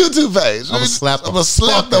 On your YouTube page. I'm gonna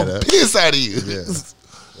slap the piss out of you.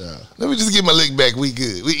 Yeah. Let me just get my lick back. We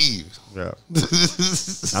good. We even. Yeah.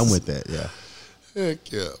 I'm with that. Yeah.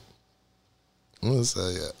 Heck yeah. I'm gonna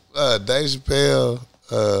say Dave Chappelle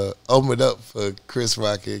opened up for Chris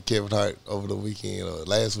Rock and Kevin Hart over the weekend or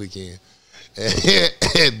last weekend,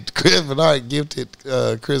 and Kevin Hart gifted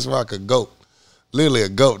Chris Rock a goat, literally a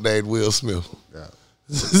goat named Will Smith. Yeah.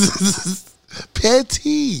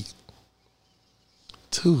 Petty.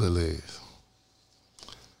 Too hilarious.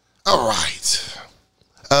 All right.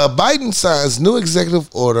 Biden signs new executive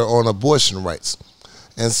order on abortion rights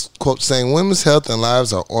and, quote, saying women's health and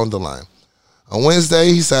lives are on the line. On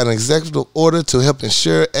Wednesday, he signed an executive order to help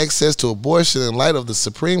ensure access to abortion in light of the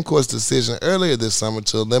Supreme Court's decision earlier this summer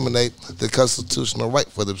to eliminate the constitutional right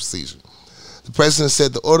for the procedure. The president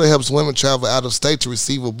said the order helps women travel out of state to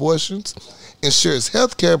receive abortions, ensures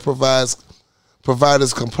health care providers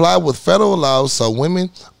comply with federal laws so women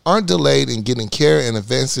aren't delayed in getting care, and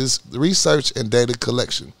advances research and data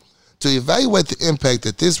collection to evaluate the impact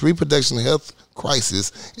that this reproductive health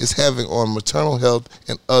crisis is having on maternal health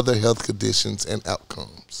and other health conditions and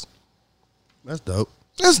outcomes. That's dope.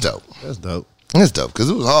 That's dope. That's dope. That's dope because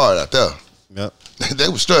it was hard out there. Yep. They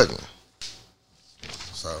were struggling.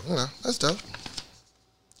 So, that's dope.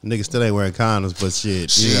 Niggas still ain't wearing condoms, but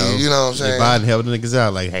shit, you know what I'm saying? Biden helping the niggas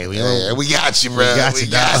out like, hey, we got you, bro. We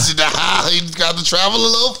got you now. You just got to travel a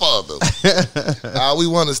little farther. All we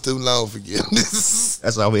want is student loan forgiveness.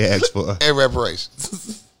 That's all we ask for. And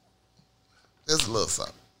reparations. Just a little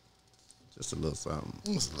something. Just a little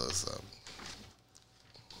something. Just a little something.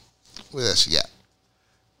 What else you got?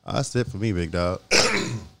 That's it for me, big dog.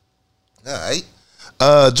 All right.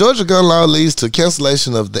 Georgia gun law leads to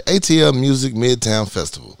cancellation of the ATL Music Midtown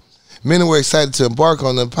Festival. Many were excited to embark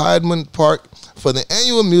on the Piedmont Park for the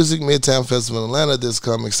annual Music Midtown Festival in Atlanta this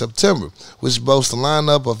coming September, which boasts a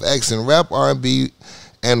lineup of acts in rap, R&B,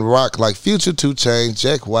 and rock like Future, 2 Chainz,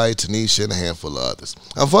 Jack White, Tanisha, and a handful of others.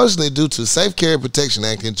 Unfortunately, due to Safe Carry Protection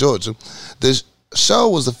Act in Georgia, the show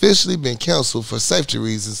was officially been canceled for safety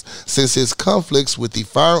reasons since its conflicts with the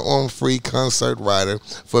firearm-free concert rider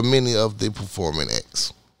for many of the performing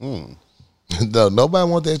acts. No,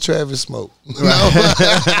 nobody want that Travis smoke. No,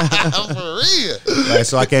 for real. Like,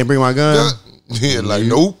 so I can't bring my gun? Yeah, like,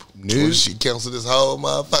 nope. Well, she canceled this whole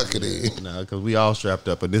motherfucker then. No, because we all strapped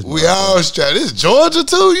up in this. We all strapped. This Georgia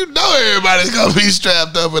too. You know everybody's gonna be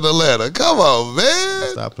strapped up in Atlanta. Come on,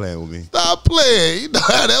 man. Stop playing with me. Stop playing. You know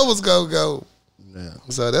how that was gonna go. Yeah.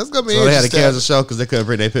 So that's gonna be. So they had to interesting. cancel the show because they couldn't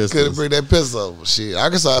bring their pistols. Couldn't bring their pistol. Shit,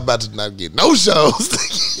 Arkansas about to not get no shows.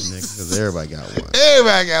 Because everybody got one.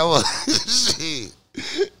 Everybody got one. Shit.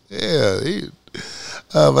 Yeah.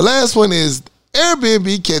 The last one is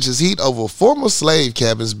Airbnb catches heat over former slave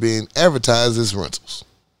cabins being advertised as rentals.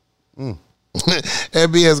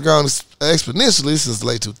 Airbnb has grown exponentially since the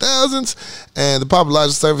late 2000s, and the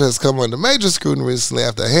popularity service has come under major scrutiny recently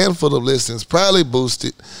after a handful of listings proudly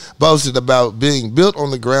boasted about being built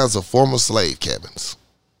on the grounds of former slave cabins.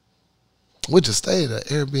 Would you stay at an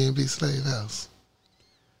Airbnb slave house?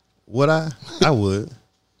 Would I? I would.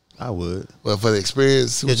 I would. Well, for the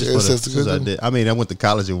experience, Yeah, just for the, I did. I mean, I went to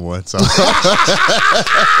college in one, so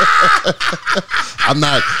I'm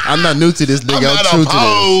not new to this nigga. I'm true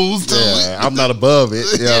to this. Yeah, I'm not above it.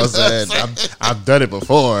 You know what I'm saying? I've done it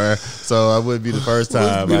before, so I wouldn't be the first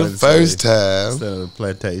time. Would be the first time. Instead of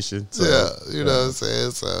plantation. So, yeah, you know what I'm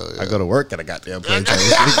saying? So yeah. I go to work at a goddamn plantation.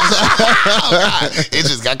 It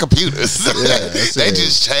just got computers. They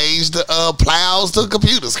just changed the plows to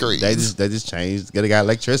computer screens. They just changed. They got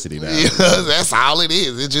electricity now. Yeah, that's all it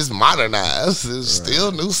is. It's just modernized. It's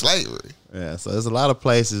still new slavery. Yeah, so there's a lot of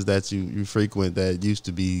places that you frequent that used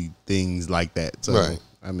to be things like that. So right.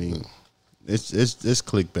 I mean, it's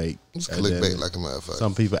clickbait. It's clickbait like a motherfucker.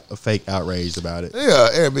 Some people are fake outraged about it. Yeah,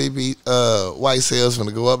 Airbnb white sales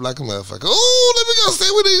finna go up like a motherfucker. Ooh, let me go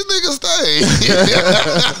see where these niggas stay.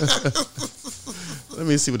 Let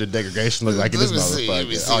me see what the degradation look like in Let this me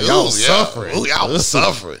motherfucker. see. Oh, y'all suffering. Ooh, y'all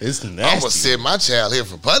suffering. It's nasty. I'm gonna send my child here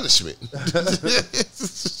for punishment.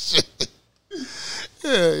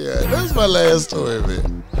 Yeah, that's my last story,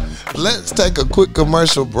 man. Let's take a quick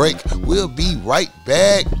commercial break. We'll be right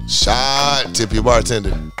back. Shot, tip your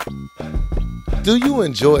bartender. Do you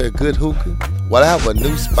enjoy a good hookah? Well, I have a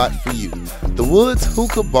new spot for you. The Woods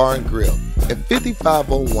Hookah Bar and Grill at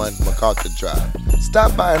 5501 MacArthur Drive.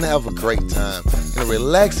 Stop by and have a great time in a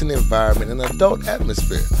relaxing environment and adult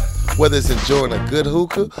atmosphere. Whether it's enjoying a good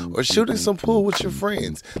hookah or shooting some pool with your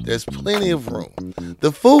friends, there's plenty of room.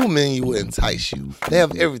 The food menu will entice you. They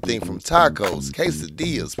have everything from tacos,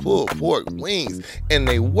 quesadillas, pulled pork, wings, and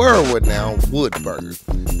a world-renowned wood burger.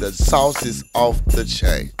 The sauce is off the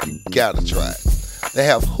chain. You gotta try it. They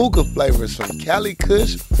have hookah flavors from Cali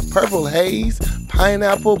Kush, Purple Haze,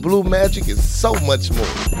 Pineapple, Blue Magic, and so much more.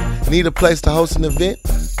 Need a place to host an event?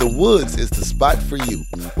 The Woods is the spot for you.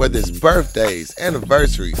 Whether it's birthdays,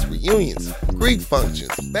 anniversaries, reunions, Greek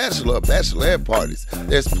functions, bachelorette parties,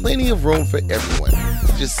 there's plenty of room for everyone.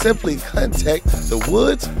 Just simply contact The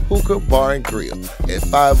Woods Hookah Bar and Grill at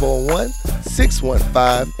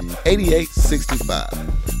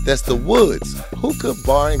 501-615-8865. That's The Woods Hookah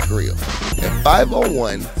Bar and Grill at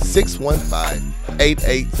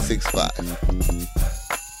 501-615-8865.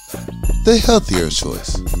 The Healthier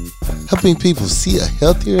Choice, helping people see a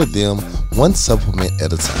healthier them one supplement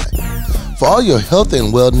at a time. For all your health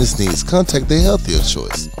and wellness needs, contact The Healthier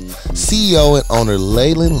Choice. CEO and owner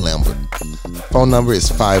Leyland Lambert. Phone number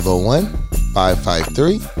is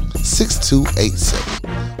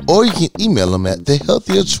 501-553-6287. Or you can email them at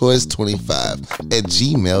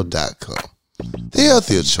thehealthierchoice25@gmail.com. The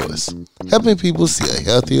Healthier Choice, helping people see a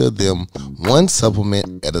healthier them one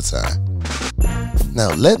supplement at a time.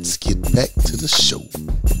 Now let's get back to the show.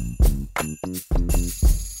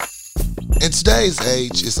 In today's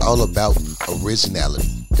age, it's all about originality,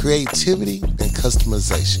 creativity, and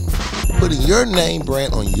customization. Putting your name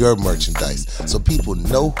brand on your merchandise so people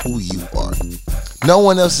know who you are. No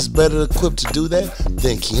one else is better equipped to do that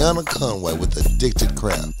than Kiana Conway with Addicted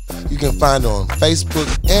Craft. You can find her on Facebook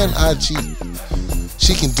and IG.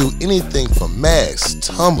 She can do anything from masks,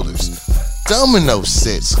 tumblers, domino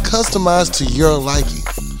sets, customized to your liking.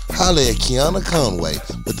 Holla at Kiana Conway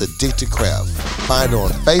with Addicted Craft. Find her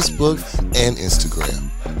on Facebook and Instagram.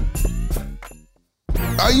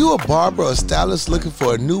 Are you a barber or stylist looking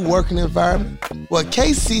for a new working environment? Well,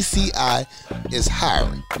 KCCI is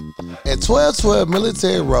hiring. At 1212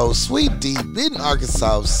 Military Road, Suite D, Benton,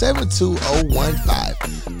 Arkansas,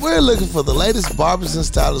 72015. We're looking for the latest barbers and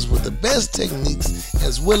stylists with the best techniques and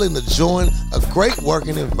is willing to join a great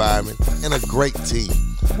working environment and a great team.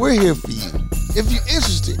 We're here for you. If you're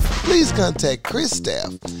interested, please contact Chris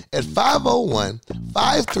Staff at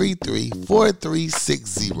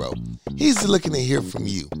 501-533-4360. He's looking to hear from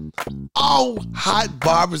you. All hot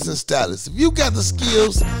barbers and stylists, if you got the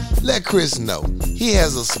skills, let Chris know. He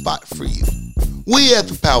has a spot for you. We at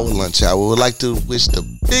the Power Lunch Hour would like to wish the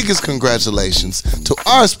biggest congratulations to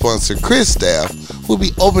our sponsor, Chris Staff, who will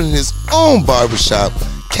be opening his own barbershop,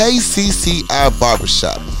 KCCI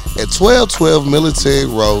Barbershop, at 1212 Military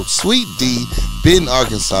Road, Suite D, Benton,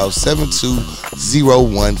 Arkansas,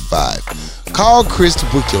 72015. Call Chris to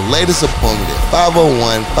book your latest appointment at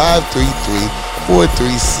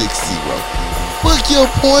 501-533-4360. Book your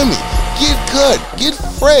appointment. Get cut, get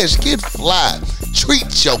fresh, get fly.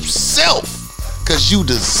 Treat yourself, because you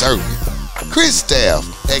deserve it. Chris Staff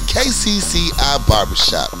at KCCI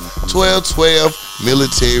Barbershop, 1212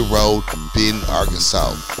 Military Road, Benton,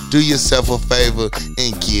 Arkansas. Do yourself a favor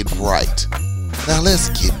and get right. Now let's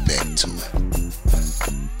get back to it.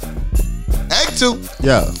 Act 2.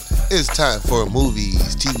 Yeah. It's time for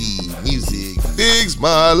movies, TV, music, Big's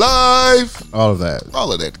My Life. All of that.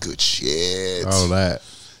 All of that good shit. All of that.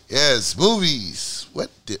 Yes, movies. What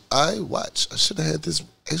did I watch? I should have had this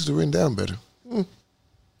actually written down better.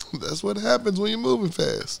 That's what happens when you're moving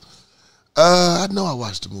fast. I know I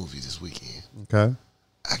watched a movie this weekend. Okay.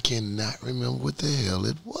 I cannot remember what the hell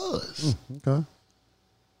it was. Okay.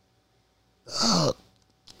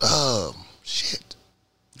 Shit.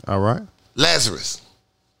 All right. Lazarus.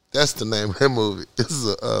 That's the name of that movie. This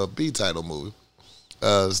is a B-title movie.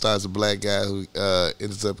 Stars a black guy who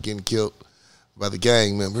ends up getting killed by the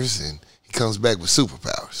gang members, and he comes back with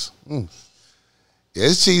superpowers. Yeah,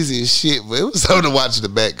 it's cheesy as shit, but it was something to watch in the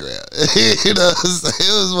background. You know, it was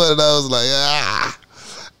one of those like,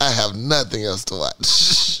 I have nothing else to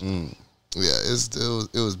watch. Yeah,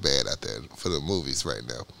 it was bad out there for the movies right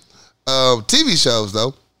now. TV shows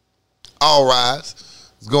though, All Rise,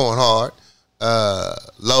 it's going hard.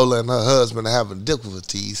 Lola and her husband are having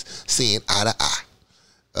difficulties seeing eye to eye.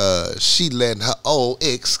 She letting her old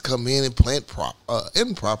ex come in and plant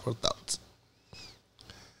improper thoughts.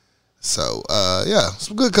 So, yeah,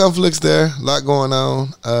 some good conflicts there. A lot going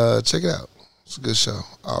on. Check it out. It's a good show.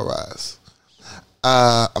 All Rise.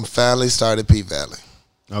 I'm finally started P-Valley.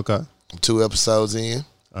 Okay. I'm 2 episodes in.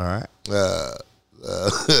 All right. That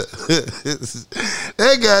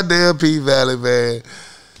goddamn P-Valley, man.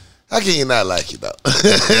 How can you not like it, though?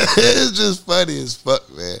 It's just funny as fuck,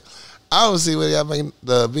 man. I don't see what y'all making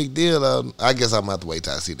the big deal of. I guess I'm gonna have to wait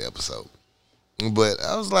till I see the episode. But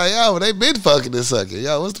I was like, yo, they been fucking and sucking.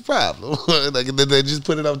 Yo, what's the problem? Like, did they just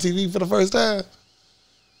put it on TV for the first time?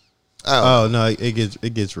 Oh no, it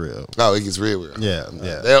gets real. Oh, it gets real. Yeah.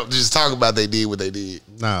 They don't just talk about they did what they did.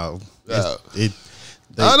 No, Oh. I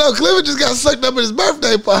don't know. Clifford just got sucked up at his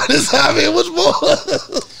birthday party. I mean, what's more?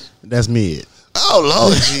 That's mid. Oh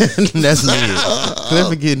Lord, Jesus. That's mid.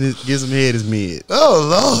 Clifford get some head is mid.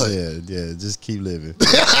 Oh Lord. Yeah. Just keep living.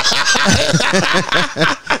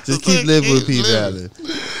 Just keep living with P Valley.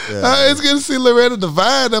 It's good to see Loretta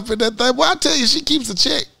Devine up in that thing. Well, I tell you, she keeps a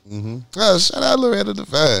check. Mm-hmm. Oh, shout out Loretta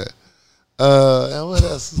Devine. And what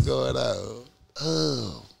else is going on?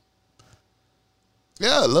 Oh,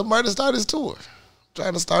 yeah, Lil Murda started his tour.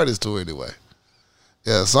 Trying to start his tour anyway.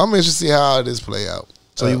 Yeah, so I'm interested to see how all this play out.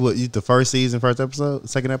 So you the first season, first episode,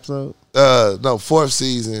 second episode? No, fourth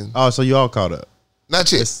season. Oh, so you all caught up?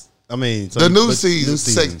 Not yet. I mean, so the new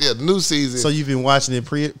season. Yeah, the new season. So you've been watching it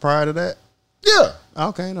prior to that? Yeah.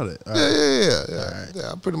 Okay, I know that. All Yeah. right.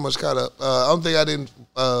 Yeah, I'm pretty much caught up. Only thing I didn't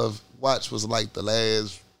watch was like the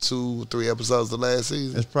last 2-3 episodes of the last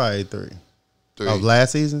season. It's probably 3. 3. Oh,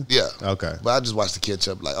 last season? Yeah. Okay. But I just watched the catch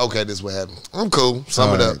up. Like, okay, this is what happened. I'm cool.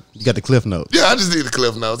 Sum it up. You got the cliff notes. Yeah, I just need the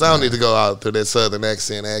cliff notes. I don't need to go out through that southern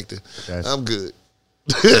accent acting. Gotcha. I'm good.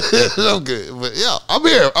 I'm good. But yeah, I'm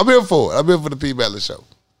here. I'm here for it. I'm here for the P Valley show.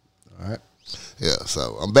 All right. Yeah,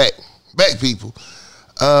 so I'm back. Back, people.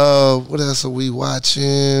 What else are we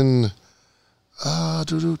watching?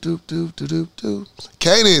 Kanan,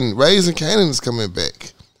 Raising Kanan is coming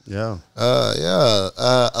back. Yeah.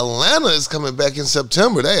 Atlanta is coming back in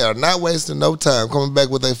September. They are not wasting no time coming back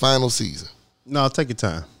with their final season. No, take your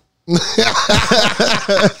time. I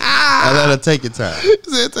let her take your time.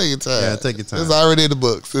 Take your time. Yeah, take your time. It's already in the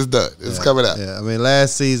books. It's done. It's coming out. Yeah, I mean,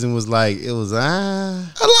 last season was like, it was, I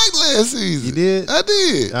liked last season. You did? I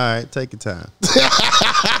did. All right, take your time.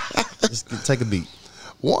 Just take a beat.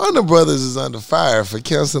 Warner Brothers is under fire for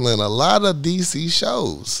canceling a lot of DC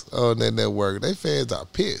shows on their network. Their fans are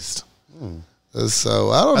pissed.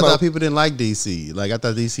 So I don't know. I thought people didn't like DC. Like I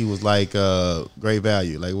thought DC was like great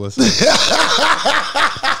value. Like what's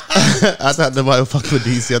I thought nobody would fuck with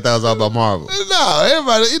DC. I thought it was all about Marvel. No,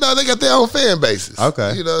 everybody, they got their own fan bases.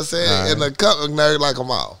 Okay. You know what I'm saying? All right. And the comic nerd like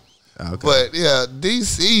them all. Okay. But yeah,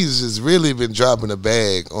 DC's just really been dropping a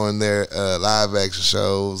bag on their live action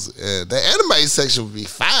shows. The anime section would be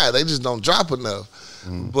fine. They just don't drop enough.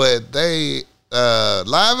 But they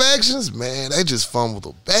live actions, man, they just fumbled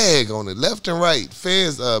a bag on it left and right.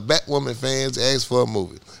 Fans, Batwoman fans asked for a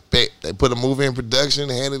movie. They put a movie in production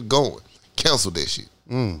and had it going. Canceled that shit.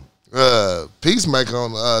 Peacemaker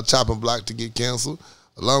on chopping block to get canceled,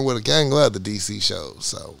 along with a gang of other DC shows.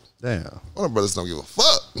 So Damn. Warner Brothers don't give a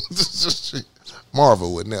fuck.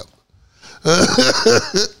 Marvel would never.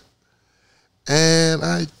 And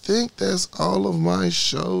I think that's all of my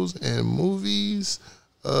shows and movies.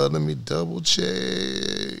 Let me double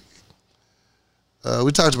check.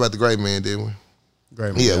 We talked about The Great Man, didn't we?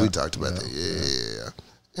 Great. Yeah, we talked about that. Yeah.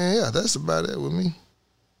 And yeah, that's about it with me.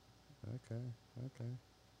 Okay.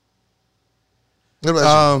 What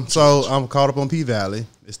about you? So I'm caught up on P Valley.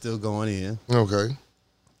 It's still going in. Okay.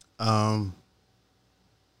 Well,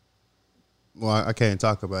 I can't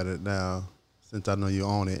talk about it now since I know you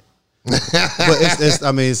own it. But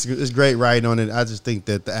it's great writing on it. I just think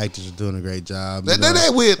that the actors are doing a great job. They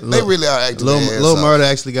really are acting. Lil Murda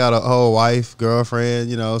actually got a whole wife,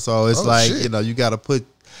 girlfriend, so it's shit. you got to put.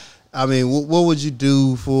 I mean, what would you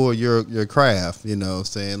do for your craft?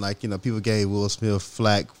 Saying like people gave Will Smith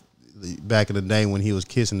flack back in the day when he was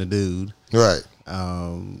kissing the dude. Right.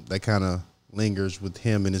 That kind of lingers with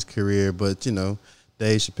him in his career, but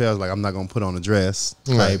Dave Chappelle's like, I'm not gonna put on a dress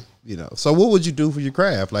type. Right. So what would you do for your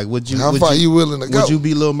craft? Like, would you? How far you willing to go? Would you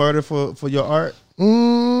be Lil Murda for your art?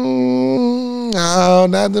 No,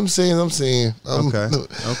 not them scenes I'm seeing. Okay.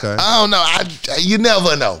 I don't know. You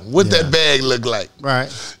never know what that bag look like. Right.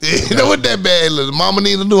 You know what that bag look like? Mama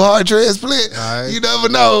need a new heart transplant. Right. You never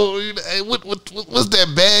know. What's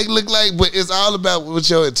that bag look like? But it's all about what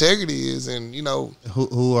your integrity is, and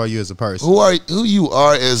who are you as a person? who you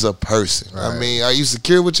are as a person. Right. I mean, are you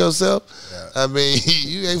secure with yourself? Yeah. I mean,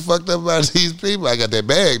 you ain't fucked up about these people. I got that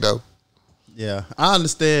bag though. Yeah, I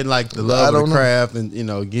understand like the love of the craft and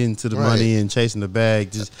getting to the money and chasing the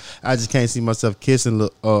bag. I just can't see myself kissing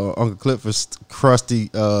Uncle Clifford's crusty,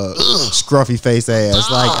 scruffy face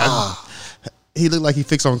ass. He looked like he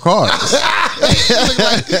fixed on cars.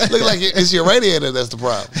 look like it's your radiator that's the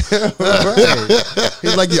problem. Right.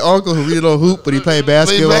 He's like your uncle who really don't hoop, but he played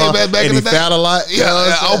basketball and he fouled a lot. Yeah,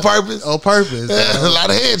 on purpose. On purpose. A lot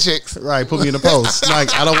of head checks. Right, put me in the post.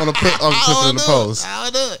 Like, I don't want to put Uncle Clifford in the post.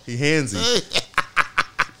 I'll do it. He handsy.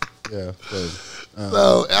 Yeah.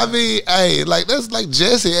 So I mean, hey, like that's like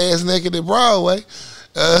Jesse ass naked at Broadway.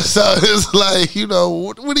 So it's like, you know,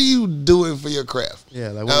 what are you doing for your craft? Yeah,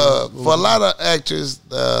 like for a lot of actors,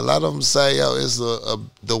 a lot of them say, "Yo, it's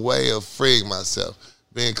the way of freeing myself,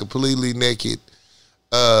 being completely naked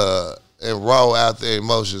and raw out there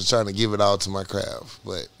emotions, trying to give it all to my craft."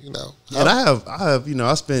 But you know, and I have, you know,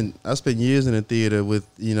 I spent years in the theater with,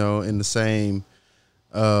 you know, in the same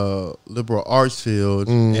liberal arts field,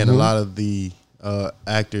 and a lot of the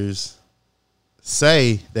actors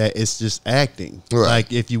say that it's just acting. Right.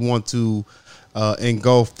 Like, if you want to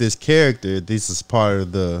engulf this character, this is part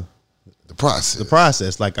of the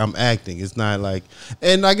process. Like, I'm acting. It's not like,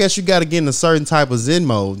 and I guess you got to get in a certain type of Zen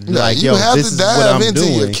mode. No, like, you have this to is what dive I'm into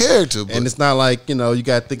doing. your character, but And it's not like, you know, you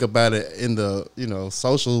got to think about it in the, you know,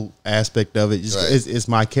 social aspect of it. Right. It's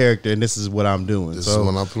my character, and this is what I'm doing. This is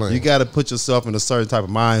what I'm playing. You got to put yourself in a certain type of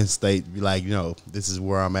mind state. Be like, you know, this is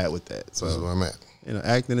where I'm at with that. So, that's where I'm at. you know,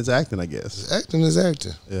 acting is acting, I guess. Acting is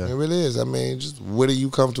acting. Yeah. It really is. I mean, just what are you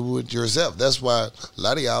comfortable with yourself? That's why a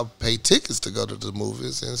lot of y'all pay tickets to go to the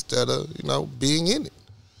movies instead of, you know, being in it.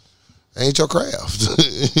 Ain't your craft,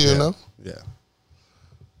 you know? Yeah.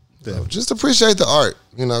 So just appreciate the art,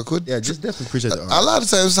 you know. Just definitely appreciate the art. A lot of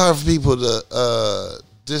times it's hard for people to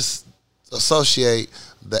disassociate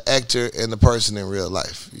the actor and the person in real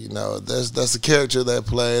life. You know, that's a character they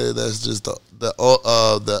play. That's just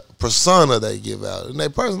the persona they give out, and they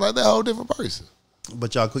person like that whole different person.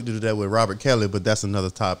 But y'all quick to do that with Robert Kelly, but that's another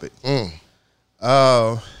topic.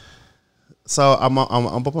 So I'm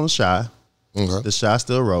up on the Shy. Okay. The Shy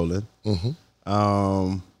still rolling.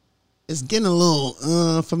 It's getting a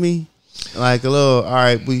little for me. Like a little, all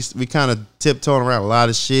right, we kind of tiptoeing around a lot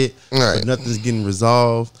of shit, Right. but nothing's getting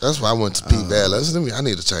resolved. That's why I went to Pete Valley. I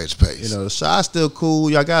need to change the pace. You know, the Shy's still cool.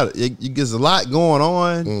 Y'all got it. There's a lot going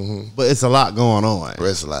on, but it's a lot going on.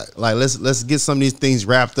 Rest a lot. Like let's get some of these things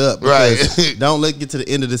wrapped up. Right. Don't let it get to the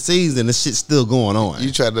end of the season. The shit's still going on.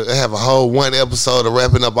 You try to have a whole one episode of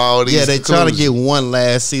wrapping up all these. Yeah, they trying to conclusions. get one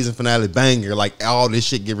last season finale banger. Like all this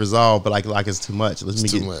shit get resolved, but like it's too much.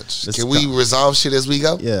 Too much. Can we resolve shit as we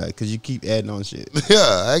go? Yeah, because you keep adding on shit. Yeah,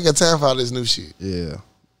 I ain't got time for all this new shit. Yeah.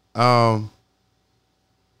 I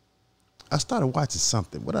started watching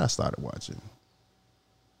something. What I started watching?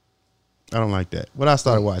 I don't like that. What I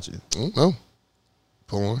started watching? No.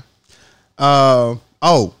 Porn.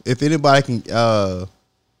 If anybody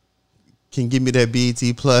can give me that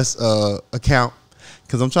BET Plus account,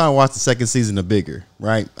 because I'm trying to watch the second season of Bigger.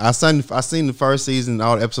 Right? I seen the first season,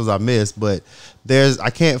 all the episodes I missed, but I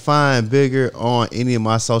can't find Bigger on any of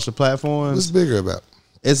my social platforms. What's Bigger about?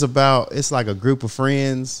 It's like a group of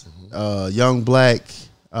friends, young black,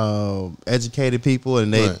 educated people,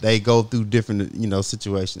 and they go through different, you know,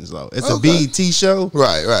 situations. Though it's a BET show,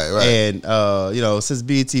 Right. and you know, since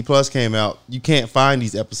BET Plus came out, you can't find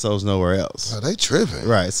these episodes nowhere else. Oh, they tripping.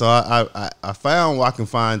 Right, so I found where I can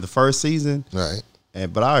find the first season, Right.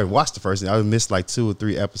 but I already watched the first season. I missed like 2 or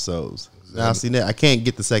 3 episodes. Now see that I can't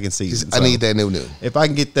get the second season. I need that new. If I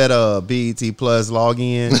can get that BET Plus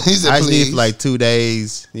login, He said, I just need it please. for like 2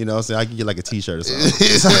 days. You know what I'm saying? I can get like a t-shirt or something.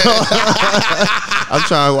 So, I'm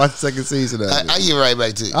trying to watch the second season of it. I get right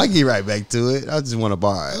back to you. I'll get right back to it. I just want to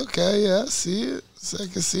buy it. Okay, yeah, I see it.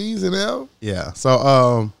 Second season out. Yeah.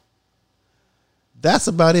 So that's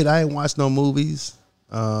about it. I ain't watched no movies.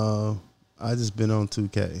 I just been on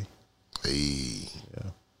 2K. Hey.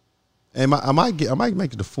 And I might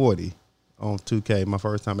make it to 40 on 2K, my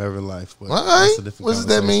first time ever in life. But All that's right. a different What does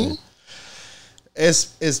that conversation. mean?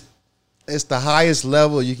 It's the highest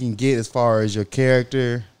level you can get as far as your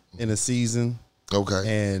character in a season. Okay.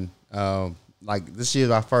 And like this year's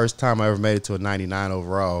my first time I ever made it to a 99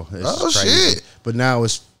 overall. It's Oh, just crazy. shit. But now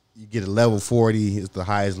you get a level 40. It's the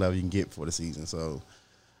highest level you can get for the season. So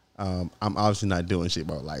I'm obviously not doing shit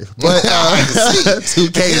about life. But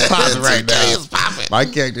 2K is popping right 2K now. is popping. My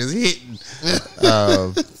character is hitting.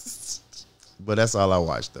 But that's all I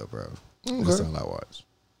watch though, bro. That's all I watch.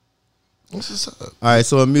 What's up? All right,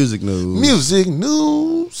 so in music news. Music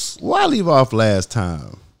news. Why leave off last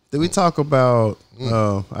time? Did we talk about?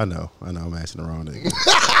 I know, I'm asking the wrong nigga.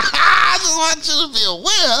 I just want you to be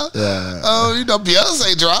aware. Yeah. Oh, you know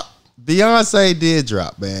Beyonce dropped. Beyonce did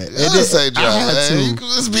drop, man. Beyonce dropped. I had Man. to.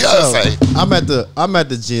 It's Beyonce. So, I'm at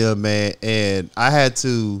the gym, man, and I had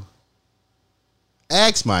to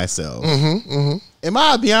ask myself, am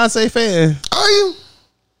I a Beyonce fan? Are you?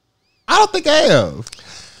 I don't think I have.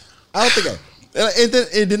 I don't think I.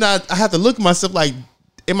 And then I have to look at myself like,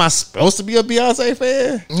 am I supposed to be a Beyonce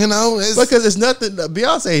fan? You know, Because it's nothing.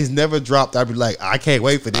 Beyonce has never dropped. I'd be like, I can't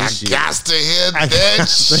wait for this shit. Got to hear that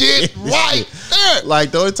shit right there.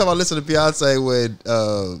 Like the only time I listened to Beyonce when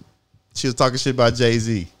she was talking shit about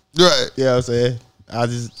Jay-Z. Right. You know what I'm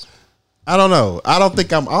saying? I don't know. I don't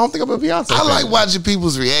think I'm a Beyonce fan. I like watching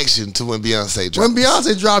people's reaction to when Beyonce drops. When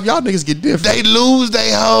Beyonce drop, y'all niggas get different. They lose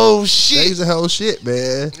their whole shit. They use the whole shit,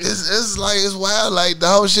 man. It's like, it's wild. Like the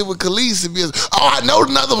whole shit with Khalees and Beyonce. Oh, I know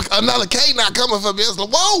another K not coming for Beyonce.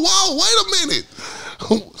 Like, whoa, wait a minute.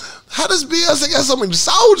 How does Beyonce got so many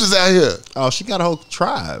soldiers out here? Oh, she got a whole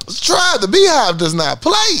tribe. The Beehive does not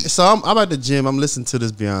play. So I'm at the gym. I'm listening to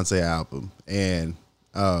this Beyonce album, and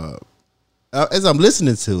as I'm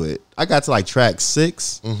listening to it, I got to like track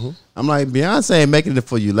 6. I'm like, Beyonce ain't making it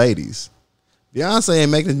for you ladies. Beyonce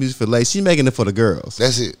ain't making this music for ladies. She making it for the girls.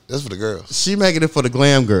 That's it. That's for the girls. She making it for the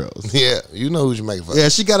glam girls. Yeah, you know who she making for. Yeah,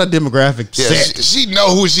 she got a demographic set. She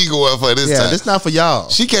know who she going for this time. This not for y'all.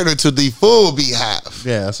 She catered to the full Beehive.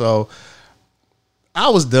 Yeah, so I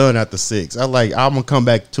was done after 6. I'm gonna come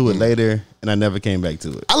back to it later, and I never came back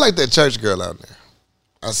to it. I like that church girl out there.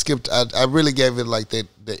 I skipped. I really gave it like that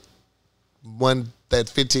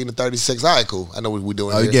 15 to 36. All right, cool. I know what we're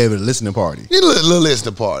doing. Oh, here. you gave it a listening party. You little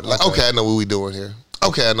listening party. Like, okay, I know what we're doing here.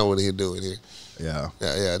 Okay, I know what he's doing here. Yeah.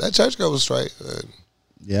 That church girl was straight.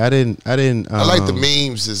 Yeah, I didn't. I like the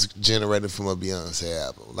memes that's generated from a Beyonce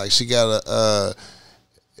album. Like she got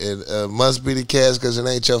it must be the cast because it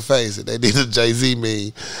ain't your face. And they did a Jay-Z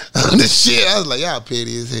meme on the shit. I was like, y'all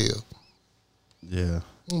petty as hell. Yeah.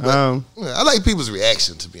 But, I like people's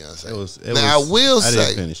reaction to Beyonce. I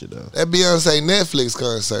didn't finish it though. That Beyonce Netflix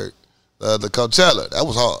concert, the Coachella, that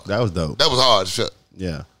was hard. That was dope. That was hard as shit.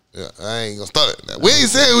 Yeah. Yeah, I ain't gonna start it. We ain't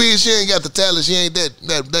saying she ain't got the talent. She ain't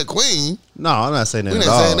that queen. No, I'm not saying that. We at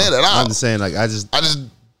ain't all. saying that at all. I'm just saying like I just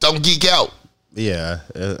don't geek out. Yeah,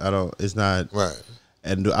 I don't. It's not right.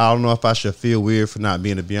 And I don't know if I should feel weird for not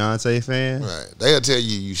being a Beyonce fan. Right. They'll tell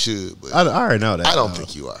you should, but I already know that. I don't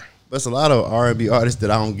think you are. There's a lot of R&B artists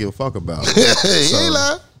that I don't give a fuck about. He ain't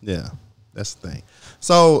lying. Yeah, that's the thing.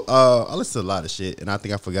 So I listened to a lot of shit, and I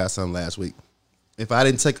think I forgot something last week. If I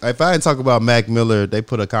didn't talk about Mac Miller, they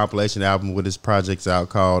put a compilation album with his projects out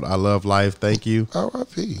called "I Love Life, Thank You."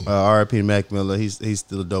 R.I.P. R.I.P. Mac Miller. He's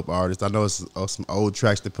still a dope artist. I know it's some old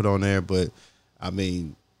tracks they put on there, but I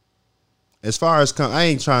mean, as far as I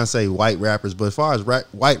ain't trying to say white rappers, but as far as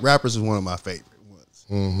white rappers is one of my favorite ones.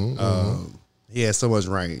 He had so much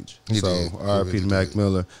range. He did. R.I.P. to Mac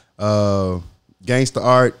Miller. Gangsta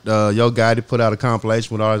Art, Yo Gotti put out a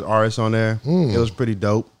compilation with all his artists on there. It was pretty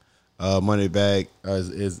dope. Moneybagg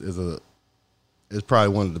is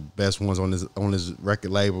probably one of the best ones on his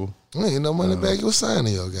record label. You know Moneybagg was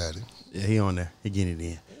signing Yo Gotti. Yeah, he on there. He getting it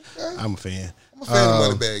in. Okay. I'm a fan. I'm a fan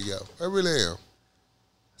of Moneybagg, yo. I really am.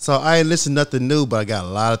 So I ain't listened to nothing new, but I got a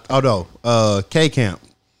lot of K Camp.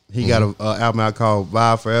 He got an album out called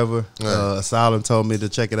Vibe Forever. Right. Asylum told me to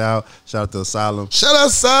check it out. Shout out to Asylum. Shout out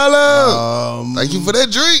Asylum. Thank you for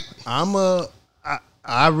that drink.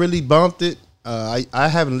 I really bumped it. I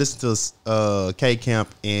haven't listened to K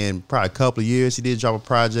Camp in probably a couple of years. He did drop a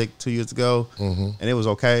project 2 years ago, and it was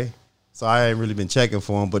okay. So I ain't really been checking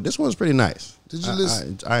for him, but this one's pretty nice. Did you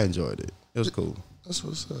listen? I enjoyed it. It was cool. That's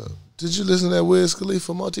what's up. Did you listen to that Wiz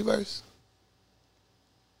Khalifa Multiverse?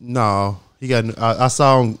 No. He got. I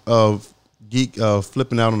saw him geek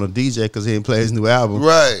flipping out on a DJ because he didn't play his new album.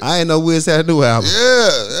 Right. I ain't know Wiz had a new album.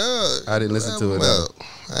 Yeah. I didn't listen to it.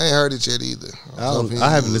 I ain't heard it yet either. I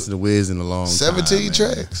haven't listened to Wiz in a long 17 time. 17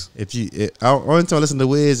 tracks. Only time I listen to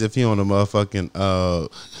Wiz if he on the motherfucking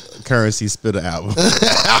Currency Spitter album.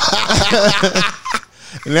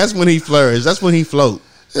 And that's when he flourished. That's when he float.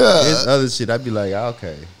 Yeah. His other shit, I'd be like,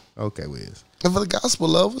 okay, Wiz. And for the gospel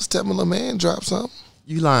lovers, Tamala Man dropped something.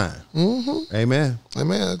 You lying. Amen.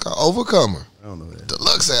 Amen. It's called Overcomer. I don't know that.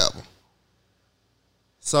 Deluxe album.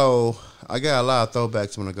 So, I got a lot of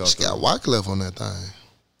throwbacks when I go through. Got Wyclef on that thing.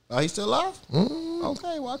 Oh, he still alive?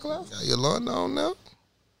 Okay, Wyclef. Got Yolanda on there.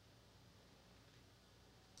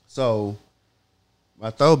 So, my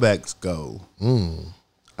throwbacks go.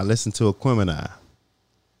 I listened to Aquemini,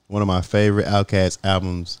 one of my favorite Outkast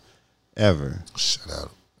albums ever. Shout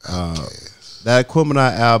out Outkast. That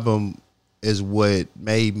Aquemini album is what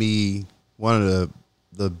made me one of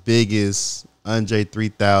the biggest Andre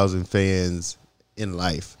 3000 fans in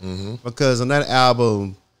life. Because on that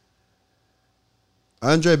album,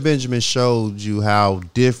 Andre Benjamin showed you how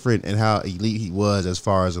different and how elite he was as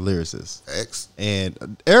far as a lyricist. X.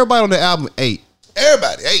 And everybody on the album ate.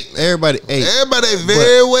 Everybody ate. Man. Everybody ate. Everybody ate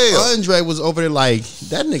very well. Andre was over there like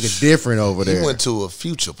that nigga different over there. He went to a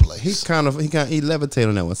future place. He levitated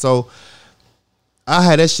on that one. So I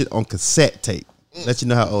had that shit on cassette tape. Let you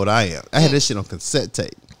know how old I am. I had that shit on cassette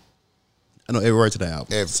tape. I know every word to the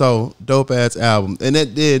album. So dope ass album, and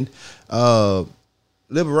that did.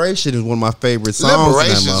 Liberation is one of my favorite songs.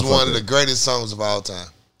 Liberation is one of the greatest songs of all time.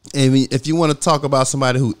 And if you want to talk about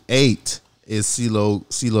somebody who ate, is CeeLo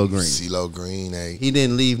Green. CeeLo Green ate. He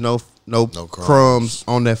didn't leave no crumbs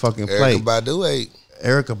on that fucking plate. Erykah Badu ate.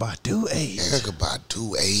 Erykah Badu ate. Erykah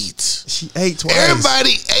Badu ate. She ate twice.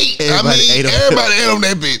 Everybody ate. Everybody ate on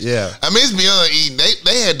that bitch. Yeah. I mean, it's beyond eating.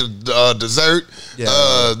 They had the dessert.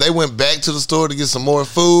 Yeah. They went back to the store to get some more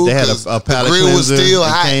food. They had a palate grill was cleanser. still They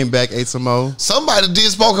hot. came back, ate some more. Somebody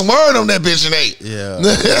did spoken word on that bitch and ate. Yeah.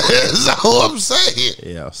 That's all I'm saying.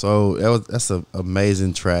 Yeah. So that's an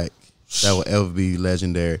amazing track. That will ever be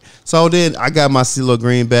legendary. So then I got my CeeLo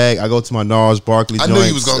Green bag. I go to my Gnarls Barkley joint. I knew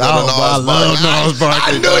you was going to go to Gnarls Barkley. Gnarls Barkley.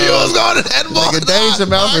 I knew you was going to that bar. Nigga, Dave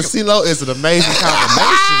Chappelle and CeeLo is an amazing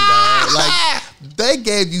combination, dog. Like, they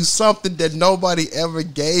gave you something that nobody ever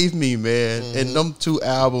gave me, man. Mm-hmm. And them two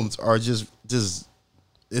albums are just it's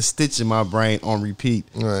stitching my brain on repeat.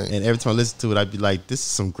 Right. And every time I listen to it, I'd be like, this is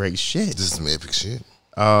some great shit. This is some epic shit.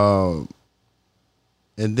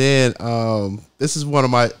 And then this is one of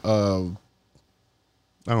my I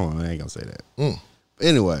don't know, I ain't gonna say that. But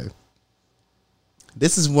anyway,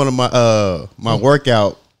 this is one of my my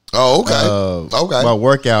workout. Oh, okay. Okay. My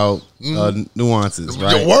workout nuances,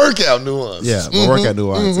 right? Your workout nuance. Yeah, my workout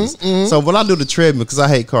nuances. So when I do the treadmill, because I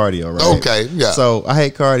hate cardio, right? Okay, yeah. So I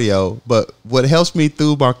hate cardio, but what helps me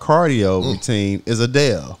through my cardio routine is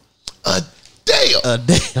Adele. Adele.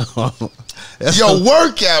 Your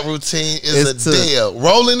workout routine is Adele.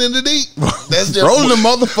 Rolling in the deep. That's just rolling the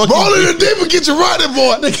motherfucking rolling in the deep and get you running,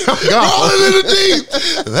 boy. Rolling in the deep.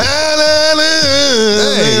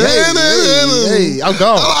 Hey, I'm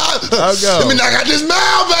gone. Let me knock out this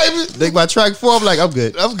mile, baby. Think by track 4, I'm like, I'm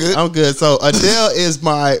good. I'm good. So Adele is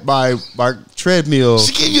my treadmill.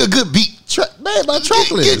 She give you a good beat. My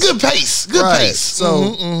track list. Get good pace. Good pace.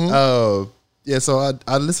 So yeah, so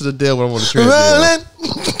I listen to Adele when I'm on the treadmill.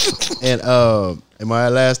 And my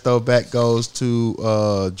last throwback goes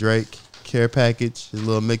to Drake Care Package, his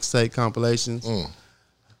little mixtape compilations.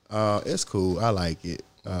 It's cool. I like it.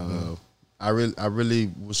 I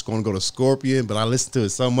really was going to go to Scorpion, but I listened to it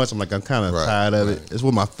so much. I'm kind of tired of it. It's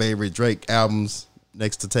one of my favorite Drake albums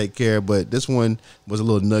next to Take Care, but this one was a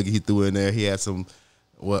little nugget he threw in there. He had some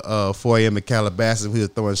 4 a.m. in Calabasas. He was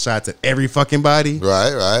throwing shots at every fucking body.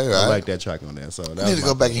 Right. I like that track on there. So I need to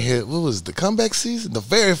go back and hear. What was the comeback season? The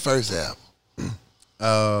very first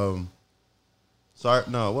album. Sorry,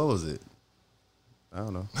 no. What was it? I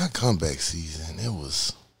don't know. Not comeback season. It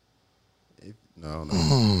was. No.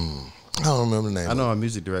 I don't remember the name. I know our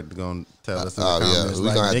music director gonna tell us. Oh yeah, we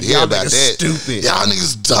gonna have to nigga, hear y'all about niggas that. Stupid. Y'all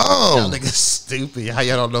niggas dumb. Y'all niggas stupid. How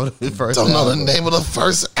y'all don't know the first? Don't know the album? name of the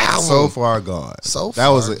first album. So Far Gone. That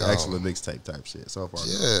was gone. actually a mixtape type shit. So Far Gone.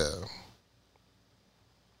 Yeah.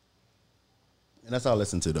 And that's all I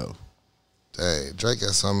listen to though. Hey, Drake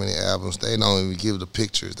got so many albums. They don't even give the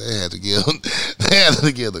pictures. They had to give. They had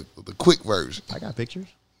to give the quick version. I got pictures.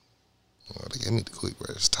 Well, they gave me the quick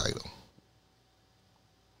version title.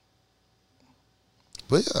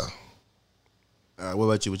 But yeah. What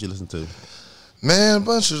about you? What you listen to? Man, a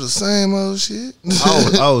bunch of the same old shit.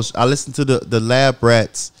 I listened to the Lab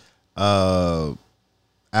Rats album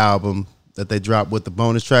that they dropped with the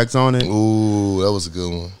bonus tracks on it. Ooh, that was a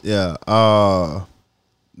good one. Yeah.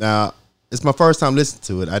 Now it's my first time listening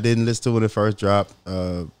to it. I didn't listen to it when it first dropped.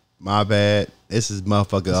 My bad. This is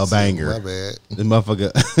motherfucker a banger. My bad. This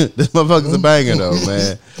motherfucker's a banger though,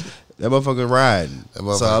 man. That motherfucker riding.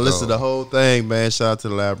 So I listened to the whole thing, man. Shout out to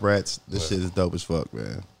the Lab Rats. This shit is dope as fuck,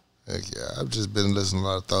 man. Heck yeah. I've just been listening to a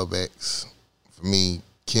lot of throwbacks. For me,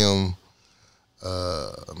 Kim,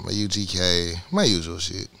 my UGK, my usual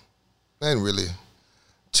shit. Ain't really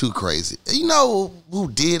too crazy. You know who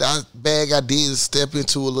I did step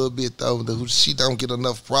into a little bit though, who she don't get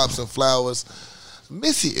enough props and flowers?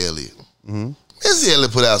 Missy Elliott. Missy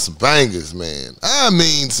Elliott put out some bangers, man. I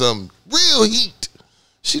mean some real heat.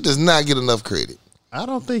 She does not get enough credit. I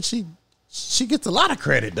don't think she gets a lot of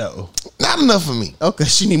credit though. Not enough for me. Okay,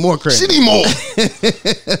 she need more credit. She need more.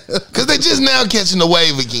 Cause they just now catching the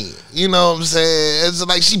wave again. You know what I'm saying? It's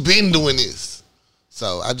like she been doing this.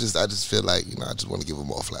 So I just feel like, I just want to give her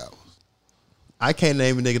more flowers. I can't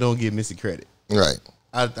name a nigga don't give Missy credit. Right.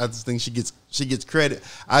 I just think she gets credit.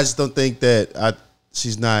 I just don't think that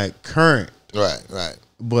she's not current. Right.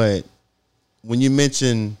 But when you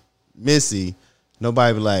mention Missy,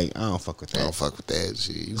 Nobody be like, I don't fuck with I that. don't fuck with that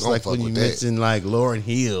shit. You It's gonna like fuck when you with that. mention like Lauryn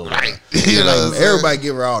Hill. Right. You know, what I'm saying? everybody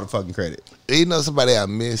give her all the fucking credit. You know somebody I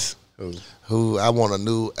miss Who? who I want a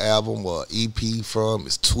new album or EP from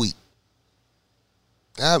is Tweet.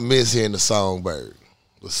 I miss hearing the Songbird,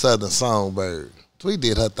 the Southern Songbird. Tweet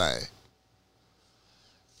did her thing.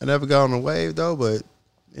 I never got on the wave though, but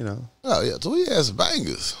you know, Oh yeah, Tweet has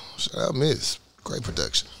bangers. Shout out Miss. Great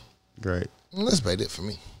production. great. And that's about it for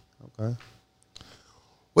me. Okay.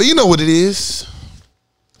 Well, you know what it is.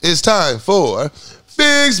 It's time for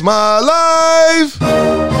Fix My Life.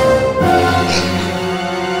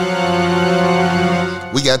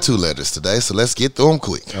 We got 2 letters today, so let's get through them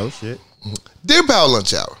quick. Oh shit. Dear Power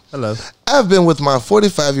Lunch Hour, Hello. I've been with my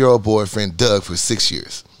 45-year-old boyfriend, Doug, for 6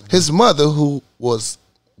 years. His mother, who was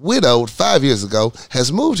widowed 5 years ago,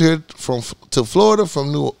 has moved here to Florida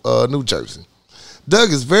from New Jersey.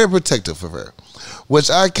 Doug is very protective of her, which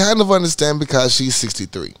I kind of understand because she's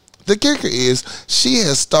 63. The kicker is she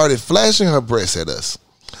has started flashing her breasts at us.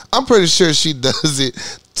 I'm pretty sure she does it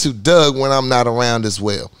to Doug when I'm not around as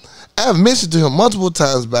well. I have mentioned to him multiple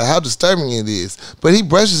times about how disturbing it is, but he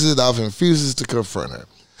brushes it off and refuses to confront her.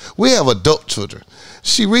 We have adult children.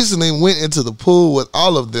 She recently went into the pool with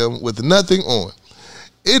all of them with nothing on.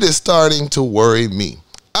 It is starting to worry me.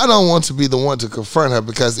 I don't want to be the one to confront her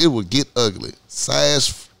because it would get ugly. Sign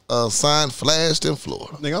flashed in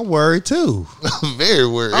Florida. Nigga, I'm worried too. Very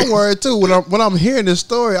worried. I'm worried too. When I'm hearing this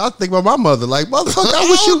story, I think about my mother. Like, motherfucker, I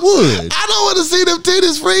wish you would. I don't want to see them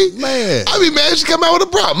titties free. Man. I be mad if she come out with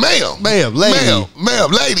a bra. Ma'am. Ma'am, lady.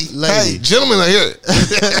 Ma'am, lady. Lady. Hey, gentlemen are here.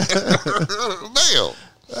 Ma'am.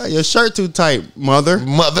 Your shirt too tight, mother.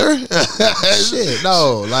 Mother. Shit,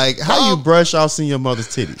 no. Like, how you brush off seeing your mother's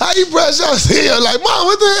titties? How you brush your hair? Like, Mom,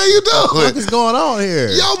 what the hell you What doing? is going on here?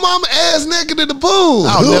 Your mama ass naked in the pool.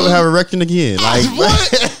 I'll never have an erection again. Like,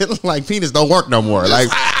 What? like penis don't work no more. Like,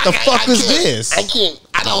 the fuck is can't. this? I can't.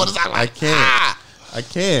 I don't want to talk about I can't. I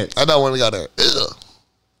can't. I don't want to go there. Ugh.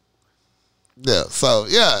 Yeah, so,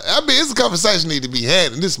 yeah. I mean, it's a conversation need to be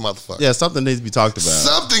had in this motherfucker. Yeah, something needs to be talked about.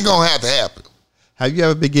 Something gonna have to happen. Have you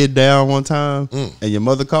ever been getting down one time and your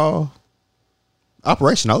mother called?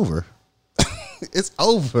 Operation over. It's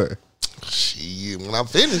over. Shit, when I'm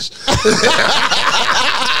finished.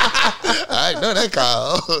 I know that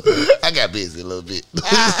call. I got busy a little bit. Maybe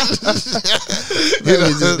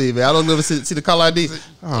it's just me, man. I don't ever see the call ID.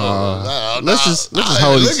 Let's just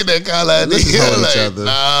hold Look at that call ID. Let's just hold each Like, other.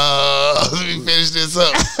 no, let me finish this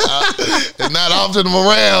up. It's not often I'm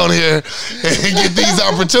around here and get these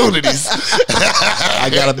opportunities. I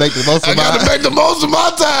gotta make the most I of gotta my. make the most of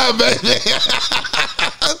my time, baby.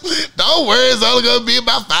 Don't worry, it's only gonna be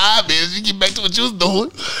about 5 minutes. You get back to what you was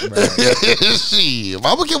doing. Shit,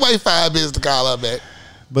 mama can wait 5 minutes to call her back.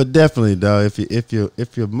 But definitely, though, if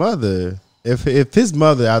your mother, if his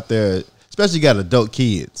mother out there, especially got adult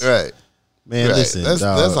kids, Right. man, Right. listen, That's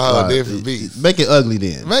dog, a whole like, different beast. Make it ugly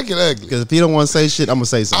then, Make it ugly. because if you don't want to say shit, I'm gonna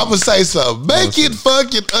say something. I'm gonna say something. Make it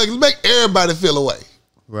fucking ugly. Make everybody feel away.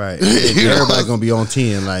 Right. You know? Everybody gonna be on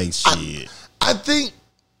 10 like shit. I think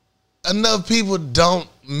enough people don't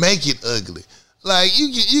make it ugly. Like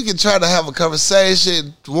you can try to have a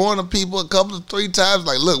conversation, warn the people a couple of 3 times.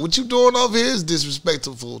 Like, look, what you doing over here is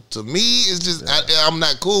disrespectful to me. It's just I'm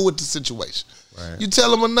not cool with the situation. Right. You tell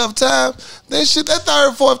them enough time, then shit. That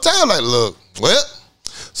 3rd, 4th time, like, look, well,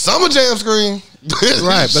 summer jam screen.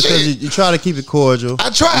 Right, because Shit. you try to keep it cordial. I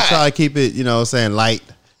try. You try to keep it, saying light,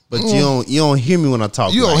 but you don't hear me when I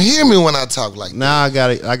talk. You light. don't hear me when I talk like that. Now I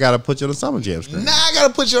gotta put you on the summer jam screen. Now I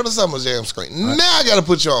gotta put you on the summer jam screen. Now I gotta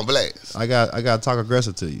put you on blast. I gotta talk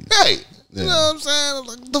aggressive to you. Hey, Yeah. you know what I'm saying?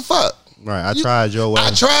 Like, the fuck? Right. I tried your way.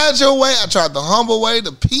 I tried your way. I tried the humble way,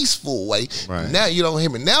 the peaceful way. Right. Now you don't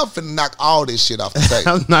hear me. Now I'm finna knock all this shit off the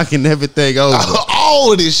table. I'm knocking everything over.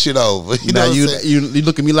 All of this shit over. You know Now what you I'm saying? you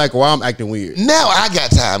look at me like, well, I'm acting weird. Now I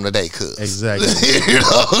got time today, cuz. Exactly. You know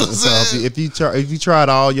what I'm So saying? if you tried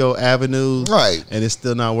all your avenues, Right. and it's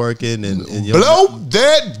still not working, and your Blow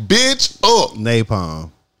that bitch up.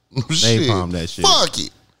 napalm, Shit. napalm that shit. Fuck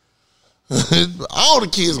it. All the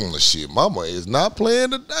kids on the shit. Mama is not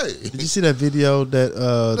playing today. Did you see that video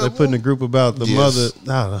that they put in the group about the Yes. mother?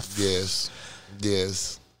 Oh,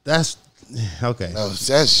 Yes. that's okay. No,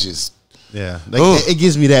 that's just. Yeah, Ugh. it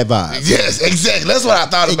gives me that vibe. Yes, exactly. That's what I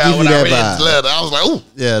thought It about gives when you I that read vibe. the letter. I was like, ooh.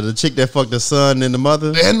 Yeah, the chick that fucked the son and the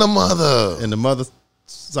mother, And the mother. and the mother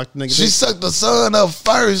sucked the nigga. She dick. sucked the son up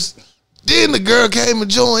first. Then the girl came and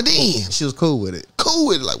joined in. She was cool with it. Cool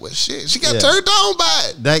with it. Like, well, shit. She got Yeah. turned on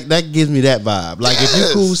by it. That gives me that vibe. Like if Yes.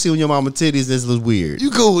 you cool seeing your mama titties, this looks weird. You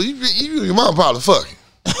cool. You your mom probably fucking.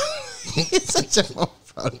 It's such a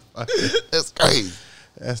motherfucker. That's crazy.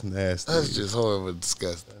 That's nasty. That's just horrible and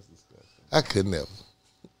disgusting. I could never.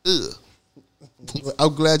 Ugh.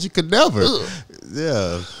 I'm glad you could never. Ugh.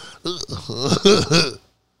 Yeah.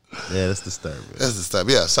 Yeah, that's disturbing. That's the stuff.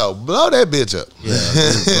 Yeah, so blow that bitch up.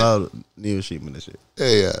 Yeah, blow Neil Sheepman and shit.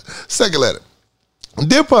 Yeah. Second letter.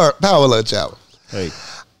 Dear Power Lunch Hour. Hey.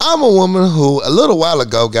 I'm a woman who a little while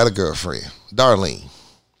ago got a girlfriend, Darlene.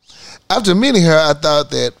 After meeting her, I thought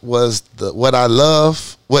that was what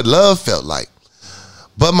love felt like.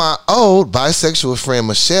 But my old bisexual friend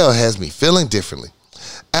Michelle has me feeling differently.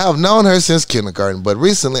 I have known her since kindergarten, but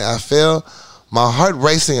recently I felt my heart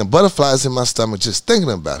racing and butterflies in my stomach just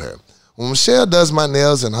thinking about her. When Michelle does my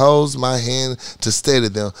nails and holds my hand to steady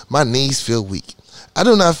them, my knees feel weak. I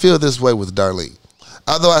do not feel this way with Darlene,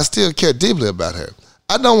 although I still care deeply about her.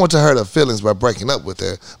 I don't want to hurt her feelings by breaking up with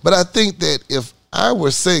her, but I think that if I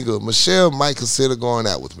were single, Michelle might consider going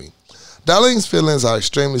out with me. Darlene's feelings are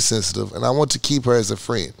extremely sensitive, and I want to keep her as a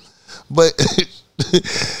friend. But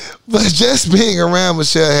but just being around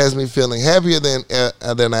Michelle has me feeling happier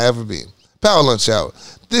than I ever been. Power Lunch Hour.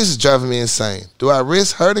 This is driving me insane. Do I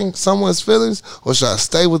risk hurting someone's feelings, or should I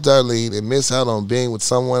stay with Darlene and miss out on being with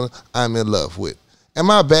someone I'm in love with?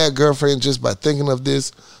 Am I a bad girlfriend just by thinking of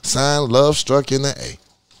this? Sign, love struck in the A.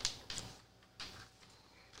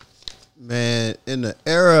 Man, in the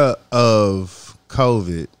era of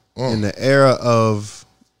COVID, in the era of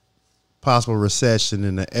possible recession,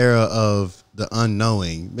 in the era of the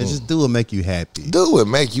unknowing, man, just do what make you happy. Do what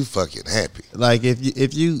make you fucking happy. Like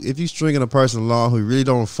if you stringing a person along who you really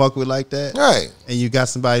don't fuck with like that, Right. and you got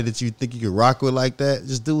somebody that you think you can rock with like that,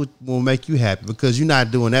 just do what will make you happy, because you're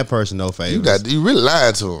not doing that person no favors. You really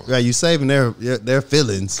lying to them. Right, you saving their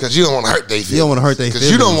feelings. Because you don't want to hurt their feelings. You don't want to hurt their Because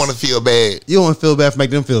feelings. you don't want to feel bad. You don't want to feel bad for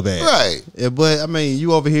making them feel bad. Right. Yeah, but I mean,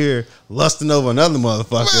 you over here lusting over another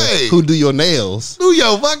motherfucker Right. who do your nails. Do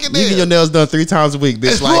your fucking You get nails. your nails done 3 times a week,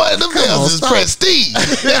 bitch. Boy, Like, them come on, nails is stop. prestige.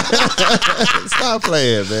 Stop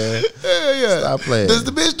playing, man. Yeah. Stop playing. Does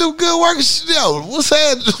the bitch do good work? Yo,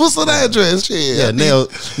 what's an address? Shit. Yeah,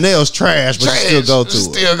 nails trash, but Trash. you still go to it.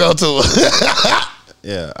 Still go to it.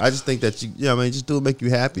 Yeah, I just think that I mean, just do it make you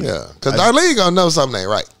happy. Yeah. Because Darlene gonna know something ain't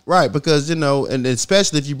right. Right, because and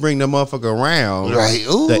especially if you bring the motherfucker around, Right.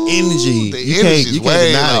 Ooh, the energy, the you energy's can't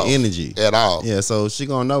way deny off the energy at all. Yeah, so she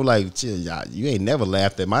gonna know, like, chill, you ain't never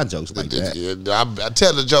laughed at my jokes like that. I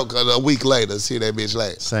tell the joke a week later, see that bitch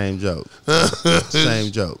laugh. Same joke.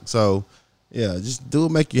 Same joke. So, yeah, just do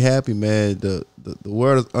what make you happy, man. The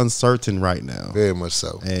world is uncertain right now. Very much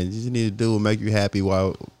so. And you just need to do what make you happy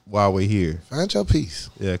while we're here. Find your peace.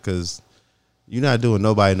 Yeah, because you're not doing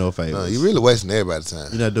nobody no favors. No, you really wasting everybody's time.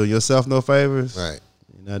 You're not doing yourself no favors. Right.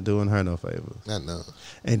 You're not doing her no favors. Not no.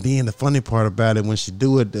 And then the funny part about it, when she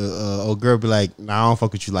do it, the old girl be like, "Nah, I don't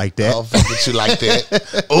fuck with you like I that." don't fuck with you like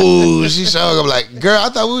that. Ooh, she showing up like, girl, I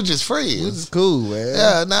thought we were just Which friends. is cool, man.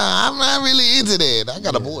 Yeah, nah, I'm not really into that. I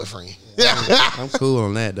got a boyfriend. I'm cool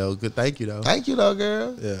on that though. Good, thank you though. Thank you though,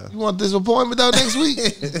 girl. Yeah. You want this appointment though next week?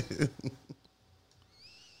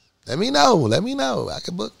 Let me know. I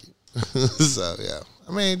can book you. So yeah.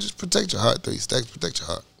 I mean, just protect your heart. 3 stacks, protect your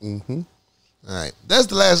heart. Mm-hmm. All right. That's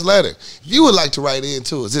the last letter. If you would like to write in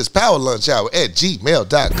to us, it's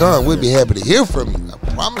powerlunchhour@gmail.com. We'll be happy to hear from you. I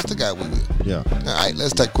promise to God we will. Yeah. All right,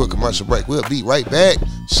 let's take a quick commercial break. We'll be right back.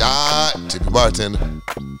 Shot, tip your bartender.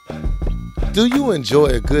 Do you enjoy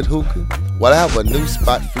a good hookah? Well, I have a new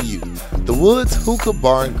spot for you. The Woods Hookah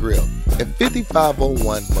Bar and Grill at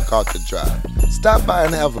 5501 MacArthur Drive. Stop by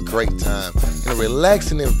and have a great time in a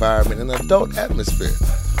relaxing environment and adult atmosphere.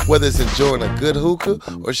 Whether it's enjoying a good hookah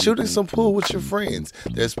or shooting some pool with your friends,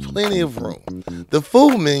 there's plenty of room. The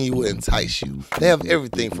food menu will entice you. They have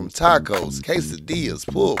everything from tacos, quesadillas,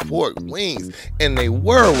 pulled pork, wings, and a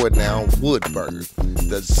world-renowned wood burger.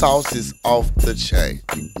 The sauce is off the chain.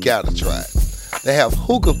 You gotta try it. They have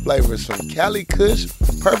hookah flavors from Cali Kush,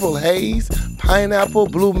 Purple Haze, Pineapple,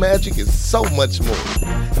 Blue Magic, and so much more.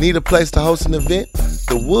 Need a place to host an event?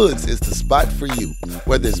 The Woods is the spot for you.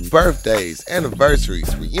 Whether it's birthdays,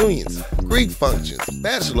 anniversaries, reunions, Greek functions,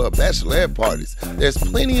 bachelorette parties, there's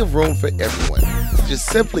plenty of room for everyone. Just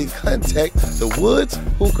simply contact the Woods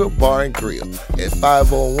Hookah Bar and Grill at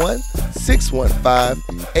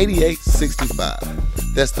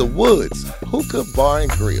 501-615-8865. That's the Woods Hookah Bar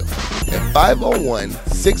and Grill at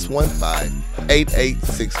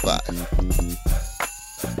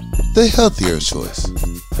 501-615-8865. The healthier choice.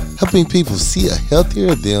 Helping people see a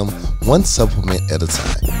healthier them one supplement at a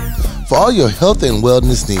time. For all your health and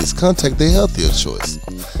wellness needs, contact The Healthier Choice.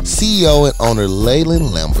 CEO and owner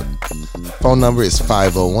Leyland Lambert. Phone number is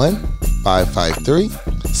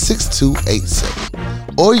 501-553-6287.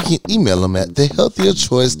 or you can email them at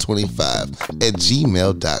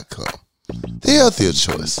thehealthierchoice25@gmail.com. The Healthier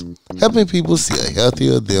Choice, helping people see a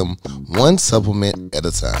healthier them one supplement at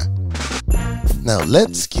a time. Now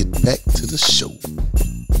let's get back to the show.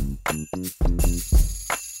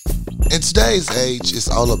 In today's age, it's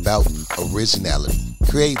all about originality,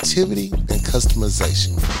 creativity, and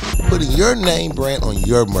customization. Putting your name brand on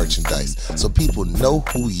your merchandise so people know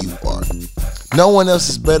who you are. No one else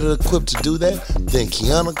is better equipped to do that than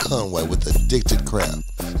Kiana Conway with Addicted Craft.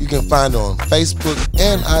 You can find her on Facebook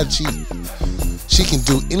and IG. She can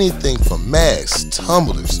do anything from masks,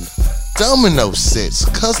 tumblers, domino sets,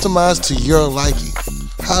 customized to your liking.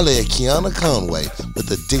 Holla at Kiana Conway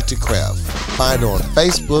with Addicted Craft. Find her on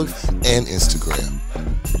Facebook and Instagram.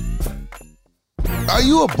 Are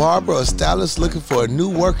you a barber or stylist looking for a new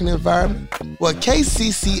working environment? Well,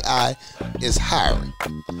 KCCI is hiring.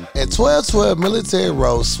 At 1212 Military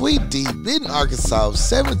Road, Suite D, Benton, Arkansas,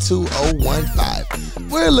 72015.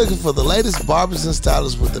 We're looking for the latest barbers and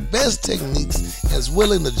stylists with the best techniques and is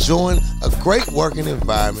willing to join a great working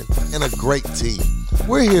environment and a great team.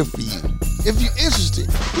 We're here for you. If you're interested,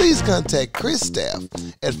 please contact Chris Staff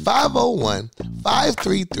at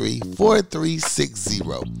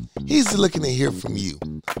 501-533-4360. He's looking to hear from you.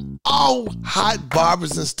 All hot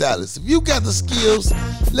barbers and stylists, if you got the skills,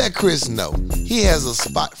 let Chris know. He has a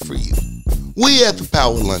spot for you. We at the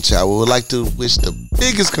Power Lunch Hour would like to wish the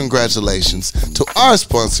biggest congratulations to our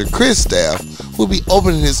sponsor, Chris Staff, who will be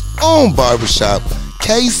opening his own barbershop,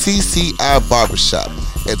 KCCI Barbershop,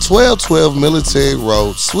 at 1212 Military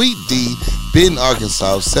Road, Suite D, Benton,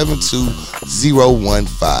 Arkansas,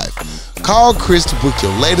 72015. Call Chris to book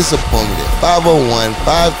your latest appointment at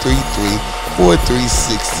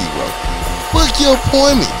 501-533-4360. Book your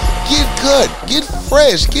appointment. Get cut. Get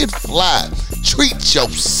fresh. Get fly. Treat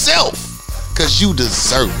yourself, because you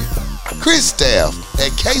deserve it. Chris Staff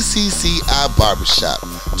at KCCI Barbershop,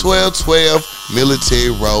 1212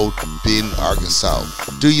 Military Road, Benton, Arkansas.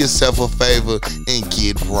 Do yourself a favor and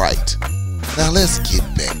get right. Now let's get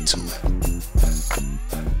back to it.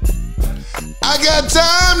 I got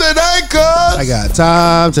time today, cuz. I got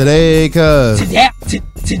time today, cuz.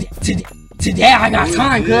 Today I got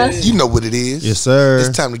time, cuz. You know what it is. Yes, sir. It's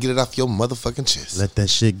time to get it off your motherfucking chest. Let that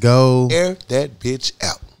shit go. Air that bitch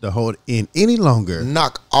out. To hold it in any longer.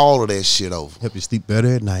 Knock all of that shit over. Help you sleep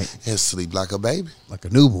better at night. And sleep like a baby. Like a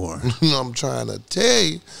newborn. I'm trying to tell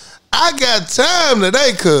you. I got time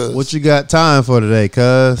today, cuz. What you got time for today,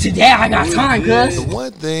 cuz? Today I got time, cuz. The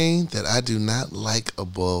one thing that I do not like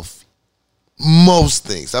above most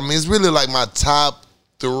things, I mean, it's really like my top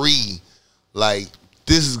 3. Like,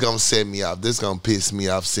 this is going to set me off. This is going to piss me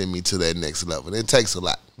off, send me to that next level. It takes a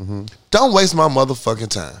lot. Mm-hmm. Don't waste my motherfucking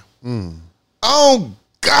time. Oh,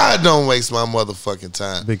 God, don't waste my motherfucking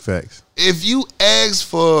time. Big facts. If you ask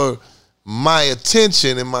for my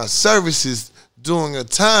attention and my services during a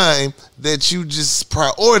time that you just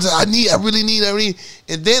prioritize, I really need,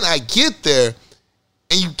 and then I get there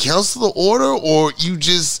and you cancel the order, or you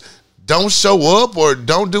just don't show up, or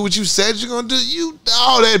don't do what you said you're gonna do,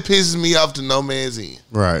 all that pisses me off to no man's end.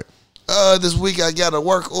 Right. This week I got a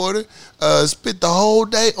work order. Spent the whole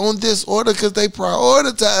day on this order because they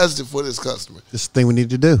prioritized it for this customer. This is the thing we need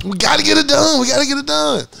to do. We got to get it done.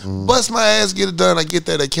 Bust my ass, get it done. I get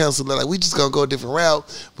there, they cancel it. Like, we just going to go a different route,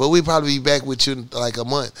 but we probably be back with you in like a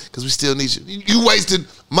month because we still need you. You wasted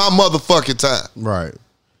my motherfucking time. Right.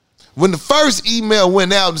 When the first email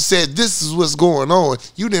went out and said, this is what's going on,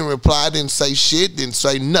 you didn't reply, didn't say shit, didn't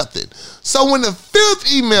say nothing. So when the 5th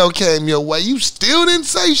email came your way, you still didn't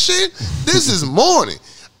say shit? This is morning.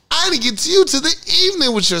 I didn't get to you to the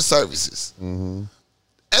evening with your services. Mm-hmm.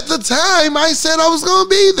 At the time, I said I was going to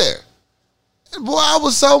be there. And boy, I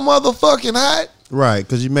was so motherfucking hot. Right,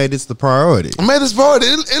 because you made this the priority. I made this priority.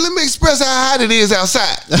 And let me express how hot it is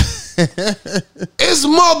outside. It's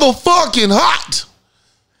motherfucking hot.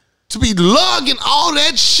 To be lugging all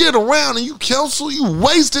that shit around and you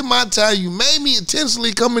wasted my time. You made me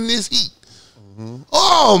intentionally come in this heat. Mm-hmm.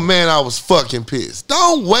 Oh, man, I was fucking pissed.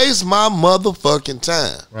 Don't waste my motherfucking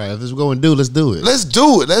time. Right, if this is what we're going to do, let's do it. Let's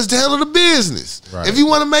do it. Let's handle the business. Right. If you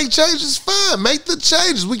want to make changes, fine. Make the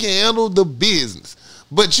changes. We can handle the business.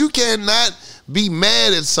 But you cannot be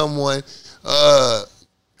mad at someone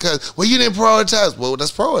because, you didn't prioritize. Well,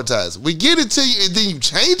 let's prioritize. We get it to you and then you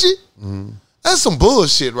change it? Mm-hmm. That's some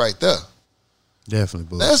bullshit right there. Definitely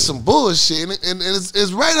bullshit. That's some bullshit. And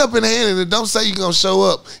it's right up in the hand. And don't say you're going to show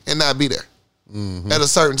up and not be there at a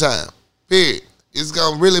certain time. Period. It's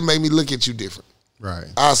going to really make me look at you different. Right.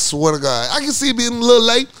 I swear to God. I can see being a little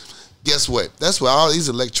late. Guess what? That's what all these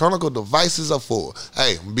electronic devices are for.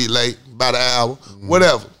 Hey, be late, about an hour,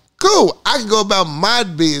 whatever. Cool. I can go about my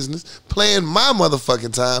business, playing my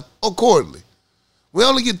motherfucking time accordingly. We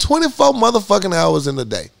only get 24 motherfucking hours in a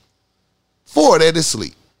day. 4 of that is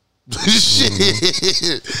sleep.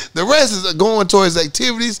 Shit. The rest is going towards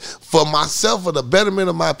activities for myself, for the betterment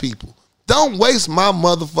of my people. Don't waste my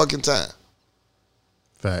motherfucking time.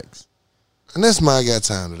 Facts. And that's my I got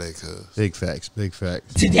time today, cuz. Big facts. Big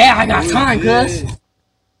facts. Today I got time, cuz.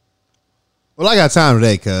 Well, I got time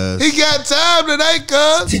today, cuz. He got time today,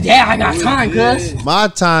 cuz. Today I got time, cuz. My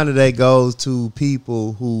time today goes to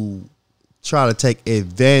people who try to take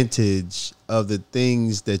advantage of the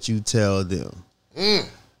things that you tell them.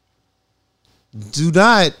 Do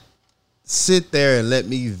not sit there and let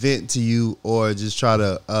me vent to you or just try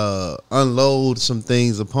to unload some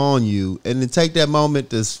things upon you and then take that moment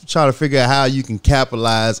to try to figure out how you can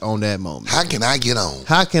capitalize on that moment. How can I get on?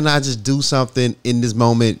 How can I just do something in this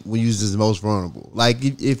moment when you're just most vulnerable? Like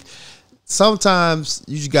if sometimes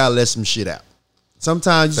you just gotta let some shit out.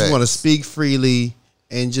 Sometimes you just want to speak freely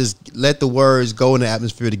and just let the words go in the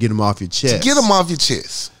atmosphere to get them off your chest. Get them off your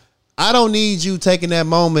chest. I don't need you taking that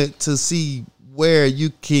moment to see where you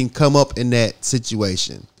can come up in that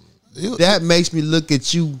situation. That makes me look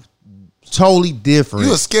at you totally different.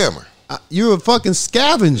 You a scammer. You're a fucking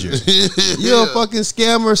scavenger. You're a fucking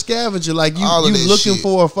scavenger. Like you looking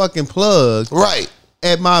for a fucking plug. Right.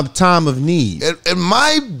 At my time of need. At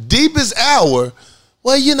my deepest hour,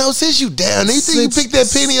 well, you know, since you down there, you think you pick that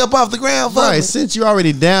penny up off the ground for me? Right, since you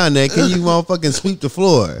already down there, can you motherfucking sweep the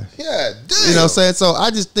floor? Yeah, damn. You know what I'm saying? So I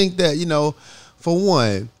just think that, you know, for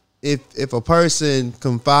one, if a person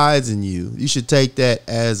confides in you, you should take that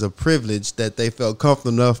as a privilege that they felt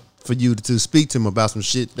comfortable enough for you to speak to them about some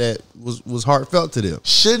shit that was heartfelt to them.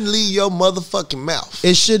 Shouldn't leave your motherfucking mouth.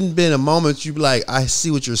 It shouldn't been a moment you be like, I see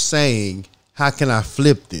what you're saying. How can I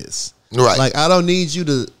flip this? Right. Like, I don't need you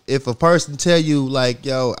to, if a person tell you, like,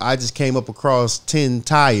 yo, I just came up across 10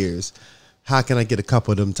 tires, how can I get a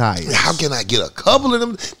couple of them tires? How can I get a couple of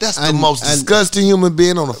them? That's the most disgusting human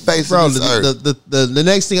being on the face of this earth. The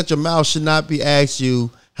next thing out your mouth should not be asked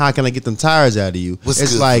you, how can I get them tires out of you?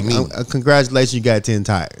 It's like, congratulations, you got 10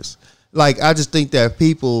 tires. Like, I just think that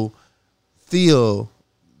people feel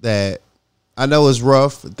that, I know it's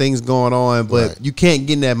rough, things going on, but you can't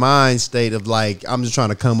get in that mind state of like, I'm just trying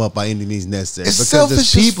to come up by any means necessary. It's because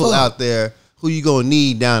there's people fuck out there who you gonna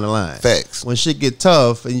need down the line. Facts. When shit get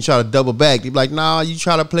tough and you try to double back, you be like, nah, you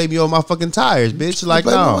try to play me on my fucking tires, bitch. Like,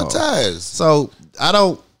 no. Tires. So I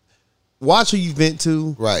don't watch who you vent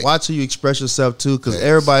to. Right. Watch who you express yourself to, because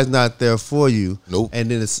everybody's not there for you. Nope.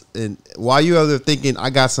 And then while you're out there thinking,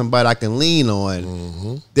 I got somebody I can lean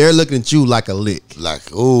on, they're looking at you like a lick. Like,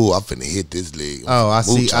 oh, I'm finna hit this leg. Oh, I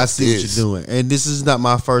see what you're doing. And this is not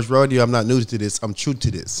my first rodeo. I'm not new to this. I'm true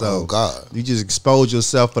to this. So God. You just expose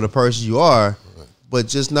yourself for the person you are. But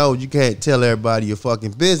just know you can't tell everybody your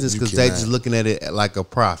fucking business because they just looking at it like a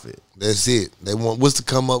profit. That's it. They want what's to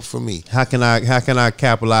come up for me. How can I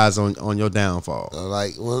capitalize on your downfall?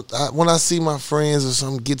 Like when I see my friends or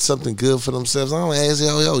something get something good for themselves, I don't ask,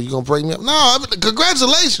 yo, you gonna break me up? No, I mean,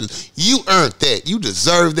 congratulations. You earned that. You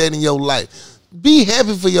deserve that in your life. Be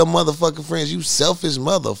happy for your motherfucking friends, you selfish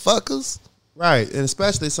motherfuckers. Right, and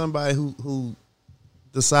especially somebody who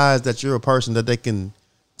decides that you're a person that they can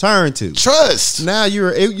turn to. Trust. Now you're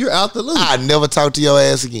out the loop. I never talk to your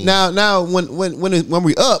ass again. Now when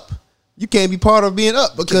we up, you can't be part of being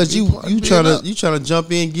up because you trying to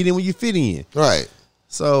jump in, get in when you fit in. Right.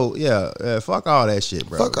 So yeah, fuck all that shit,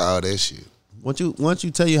 bro. Fuck all that shit. Once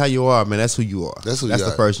you tell you how you are, man, that's who you are. That's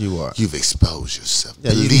the person you are. You've exposed yourself.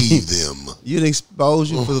 Yeah, believe them. You'd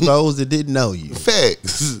expose you for those that didn't know you.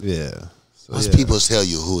 Facts. Yeah. So, once people tell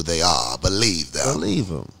you who they are, believe them. Believe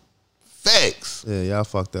them. Facts. Yeah, y'all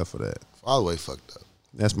fucked up for that. All the way fucked up.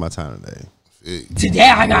 That's my time today. Today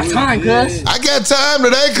I got time, cuz. I got time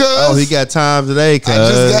today, cuz. Oh, he got time today,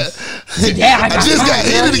 cuz. Today I just got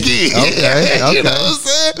hit it again. Okay. You know what I'm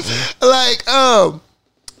saying? Like,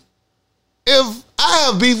 if I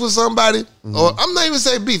have beef with somebody, or I'm not even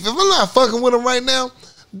saying beef, if I'm not fucking with them right now,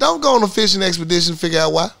 don't go on a fishing expedition, figure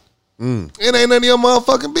out why. It ain't none of your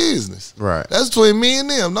motherfucking business. Right. That's between me and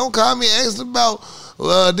them. Don't call me asking about,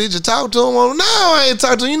 did you talk to him? No, I ain't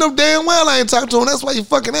talked to him. You know damn well I ain't talked to him. That's why you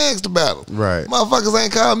fucking asked about him. Right. Motherfuckers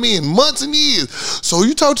ain't called me in months and years. So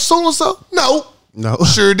you talked to so-and-so? No.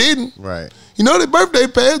 Sure didn't. Right. You know their birthday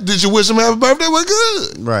passed. Did you wish them happy birthday? Well,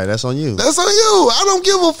 good. Right. That's on you. That's on you. I don't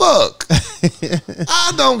give a fuck.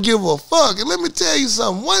 I don't give a fuck. And let me tell you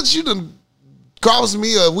something. Once you done cross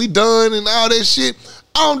me or we done and all that shit,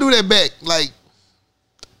 I don't do that back. Like,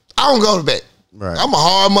 I don't go to back. Right. I'm a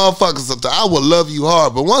hard motherfucker sometimes. I will love you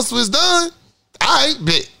hard. But once it's done, I ain't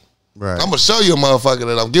bet. Right. I'm gonna show you a motherfucker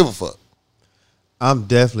that don't give a fuck. I'm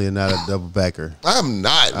definitely not a double backer. I'm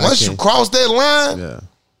not. Once you cross that line,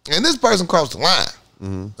 and this person crossed the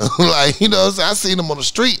line, like, you know, I seen them on the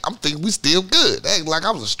street. I'm thinking we still good. They act like I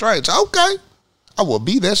was a stranger. Okay, I will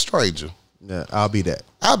be that stranger. Yeah, I'll be that.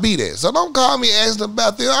 I'll be that. So don't call me asking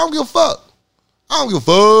about this. I don't give a fuck. I don't give a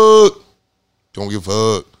fuck. Don't give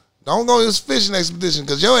a fuck. Don't go on this fishing expedition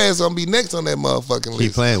because your ass gonna be next on that motherfucking list.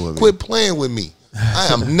 Keep playing with me. Quit playing with me. I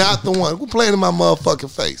am not the one. Quit playing in my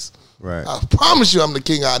motherfucking face. Right. I promise you I'm the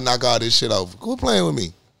king. I'll knock all this shit over. Quit playing with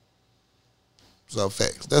me. So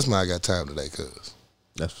facts. That's why I got time today, cuz.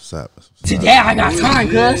 That's what's up. Today I got time,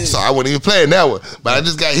 cuz. So I wasn't even playing that one. But I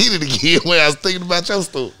just got heated again when I was thinking about your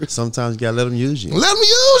story. Sometimes you gotta let them use you. Let me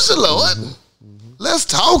use you, Lord. Let's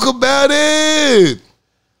talk about it.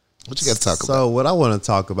 What you got to talk about? So what I want to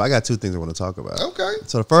talk about, I got two things I want to talk about. Okay.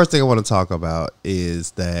 So the first thing I want to talk about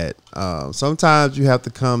is that sometimes you have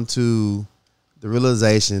to come to the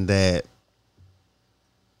realization that,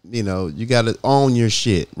 you know, you got to own your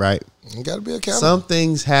shit, right? You got to be accountable. Some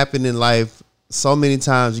things happen in life so many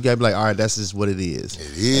times you got to be like, all right, that's just what it is.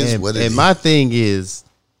 It is what it is. And my thing is,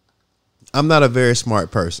 I'm not a very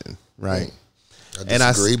smart person, right? I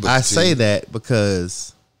disagree, but I say that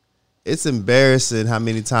because it's embarrassing how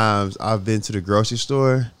many times I've been to the grocery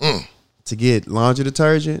store to get laundry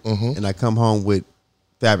detergent and I come home with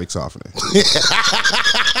fabric softener.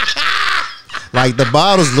 Like the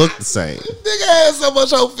bottles look the same. Nigga had so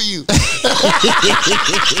much hope for you.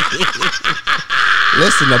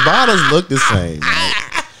 Listen, the bottles look the same.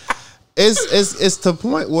 Right? It's to the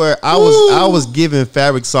point where I was giving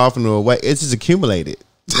fabric softener away. It's just accumulated,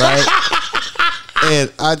 right?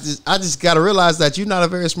 And I just got to realize that you're not a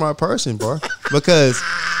very smart person, bro. Because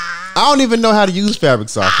I don't even know how to use fabric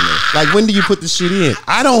softener. Like, when do you put the shit in?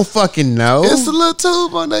 I don't fucking know. It's a little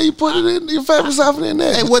tube on there. You put it in, your fabric softener in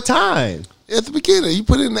there. At what time? At the beginning. You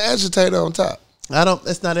put it in the agitator on top.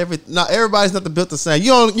 It's not everybody's not built the same.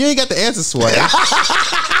 You ain't got the answer, Sway.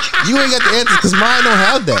 You ain't got the answer because mine don't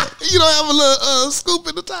have that. You don't have a little scoop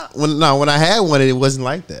in the top? When I had one, it wasn't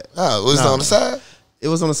like that. Oh, it was on the side? It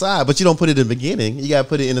was on the side, but you don't put it in the beginning. You got to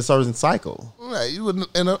put it in a certain cycle. Right. You would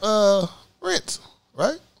in a rinse,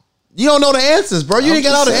 right? You don't know the answers, bro. You ain't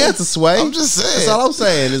got all the answers, Sway. I'm just saying. That's all I'm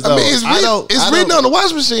saying. Is I mean, it's written on the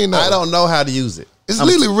wash machine, though. I don't know how to use it. It's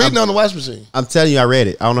literally written on the wash machine. I'm telling you, I read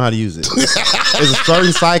it. I don't know how to use it. There's a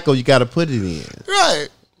certain cycle you got to put it in. Right.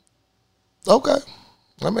 Okay.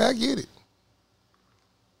 I mean, I get it.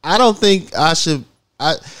 I don't think I should.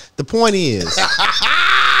 The point is,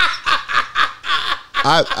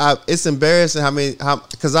 it's embarrassing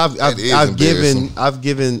because I've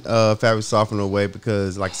given fabric softener away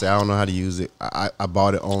because, like I said, I don't know how to use it. I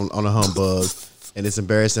bought it on a humbug, and it's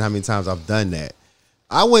embarrassing how many times I've done that.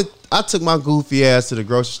 I took my goofy ass to the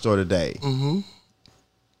grocery store today.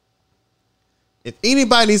 If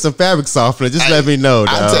anybody needs some fabric softener, just let me know.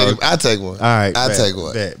 I'll take one. All right, I'll take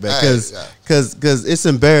one. Because it's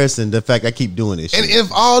embarrassing the fact I keep doing this shit. And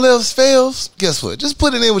if all else fails, guess what? Just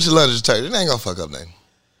put it in with your laundry detergent. It ain't gonna fuck up nothing.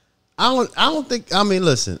 I don't think. I mean,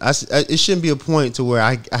 listen. It shouldn't be a point to where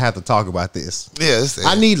I have to talk about this. Yeah,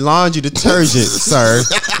 I need laundry detergent, sir.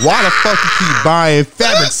 Why the fuck you keep buying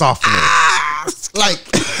fabric softener? Like,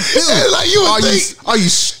 dude, like are you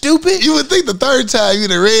stupid? You would think the third time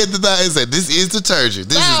you'd have read the thing and said, "This is detergent.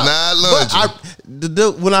 This is not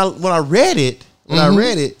laundry." When I read it,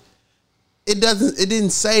 it didn't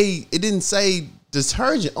say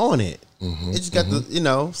detergent on it. It just got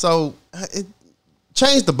the so it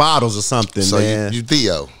changed the bottles or something. So man. you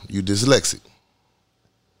dyslexic.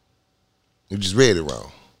 You just read it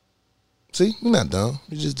wrong. See, you're not dumb.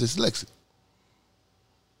 You're just dyslexic.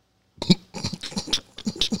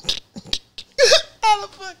 How the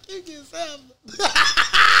fuck you get salmon?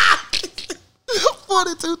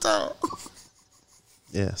 42 times.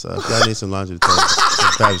 Yeah, so if y'all need some laundry detergent,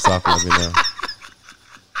 some fabric softener, let me know.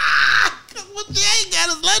 What you ain't got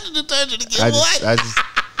is laundry detergent to get away.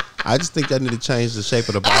 I just think I need to change the shape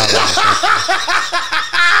of the bottle.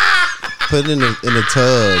 Put it in a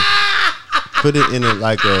tub. Put it in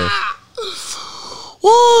like a.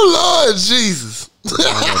 Oh Lord Jesus!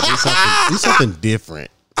 Do something different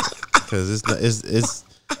because it's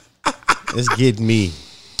getting me.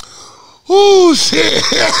 Oh shit!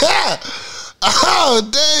 Oh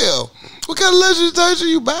damn! What kind of laundry detergent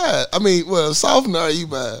you buy? I mean, softener are you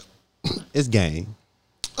buy? It's game.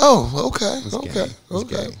 Oh, okay, It's okay, game.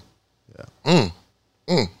 okay. Yeah.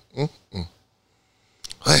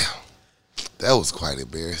 Well, that was quite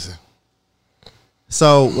embarrassing.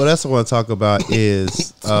 So what else I want to talk about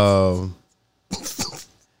is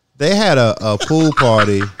they had a pool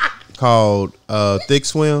party called Thick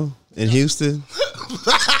Swim. in Houston.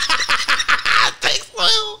 Thanks,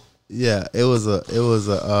 Will. Yeah, it was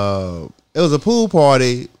a pool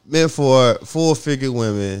party meant for full-figured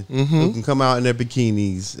women who can come out in their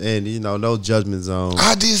bikinis and no judgment zone.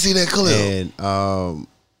 I did see that clip. And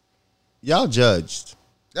y'all judged.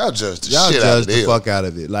 Y'all judged the Y'all shit out of judged the them. fuck out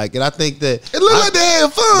of it. Like, and I think that It looked like they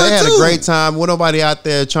had fun. they had too. a great time. With nobody out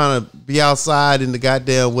there trying to be outside in the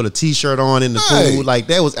goddamn with a t-shirt on in the Right. pool. Like,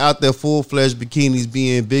 they was out there full-fledged bikinis,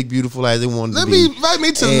 being big, beautiful as they wanted Let to me be. invite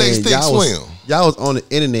me to the And next thing swim. Y'all was on the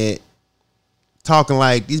internet talking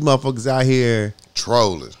like these motherfuckers out here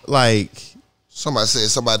Trolling. like. Somebody said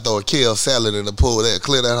somebody throw a kale salad in the pool. That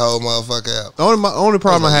clear that whole motherfucker out. Only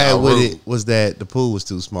problem I like, had y'all with rude. it was that the pool was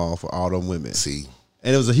too small for all them women. See,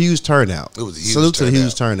 And it was a huge turnout. it was a huge Salute to the turnout.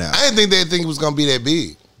 huge turnout. I didn't think they think it was gonna be that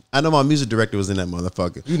big. I know my music director was in that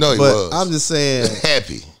motherfucker. You know he but was. I'm just saying,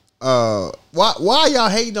 Happy. why y'all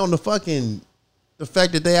hating on the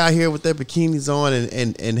fact that they out here with their bikinis on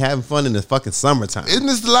and having fun in the fucking summertime? Isn't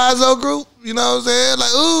this the Lizzo group? You know what I'm saying?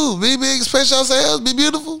 Like, ooh, be big, express yourselves, be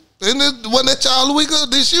beautiful. Isn't it one that y'all the week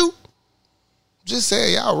of this you? Just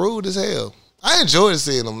saying, y'all rude as hell. I enjoyed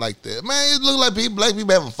seeing them like that. Man, it looked like black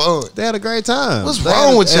people having fun. They had a great time. What's They wrong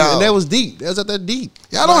had- with y'all? And that was deep. That was at that deep.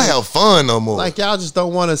 Y'all don't have fun no more. Like, y'all just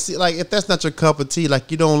don't want to see. Like, if that's not your cup of tea,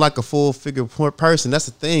 like, you don't like a full figure person, that's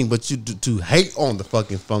the thing. But you to hate on the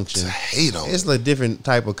fucking function, I hate them. it's a different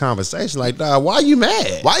type of conversation. Like, dog, why you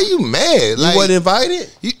mad? Why you mad? You wasn't invited?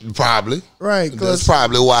 Probably. Right. That's 'cause-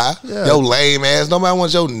 probably why. Yeah. Yo lame ass. Nobody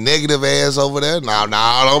wants your negative ass over there. Nah,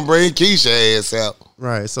 don't bring Keisha ass out.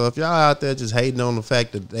 Right. So if y'all out there just hating on the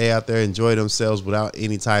fact that they out there enjoy themselves without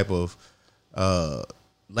any type of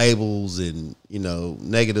labels and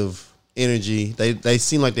negative energy, they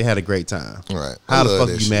seem like they had a great time. Right. How I the love fuck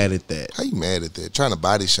that you shit. mad at that? How you mad at that? Trying to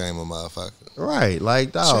body shame a motherfucker. Right.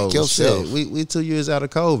 Like, dog, Check yourself. shit. We 2 years out of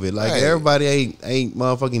COVID. Like, Right. everybody ain't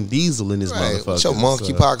motherfucking diesel in this Right. motherfucker. With your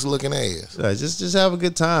monkeypox looking ass. So, just have a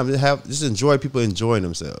good time. Just enjoy people enjoying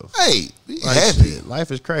themselves. Hey, be Like, happy. shit,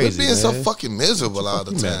 life is Quit crazy. being so man. fucking miserable all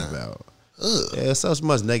the What you mad time. about? Ugh. Yeah, so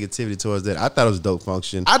much negativity towards that. I thought it was a dope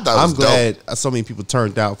function. I thought it was I'm glad so many people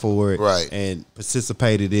turned out for it, Right. and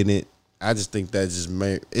participated in it. I just think that just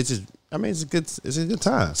made it's just. I mean, it's a good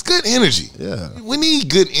time. It's good energy. Yeah. We need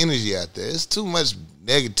good energy out there. It's too much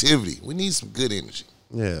negativity. We need some good energy.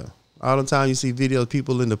 Yeah. All the time you see videos of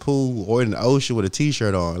people in the pool or in the ocean with a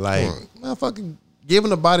t-shirt on, like, motherfucking give them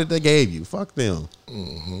the body they gave you. Fuck them.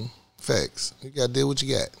 Facts. You gotta deal what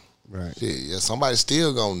you got. Right. Shit, yeah, somebody's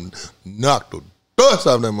still gonna knock the dust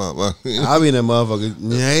off that motherfucker. I be in that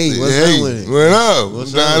motherfucker. Hey, what's up with it? What up?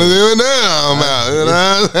 What's Trying up to with do it now. I'm out. You know what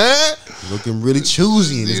I'm saying? Looking really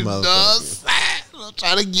choosy in this You know what motherfucker. I'm saying? I'm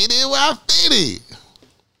trying to get in where I fit in.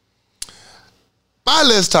 But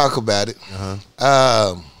let's talk about it.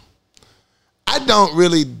 I don't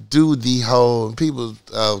really do the whole people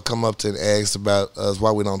come up to and ask about us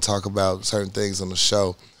why we don't talk about certain things on the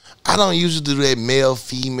show. I don't usually do that male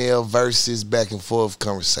female versus back and forth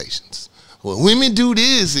conversations. Well, women do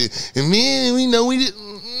this and men we know we did.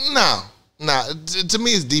 No. To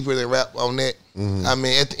me it's deeper than rap on that. I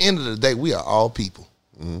mean, at the end of the day, we are all people.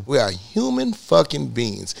 We are human fucking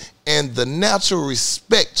beings, and the natural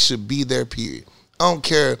respect should be there. Period. I don't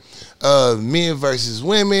care men versus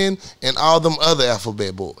women and all them other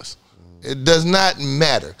alphabet boys. It does not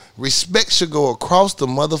matter. Respect should go across the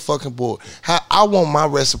motherfucking board. How I want my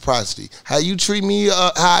reciprocity. How you treat me,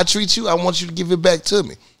 how I treat you, I want you to give it back to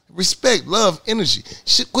me. Respect, love, energy.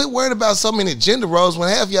 Shit, quit worrying about so many gender roles when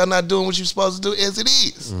half y'all not doing what you're supposed to do as it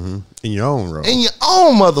is. In your own role. In your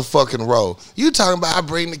own motherfucking role. You talking about I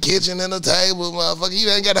bring the kitchen and the table, motherfucker. You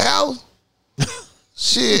ain't got a house?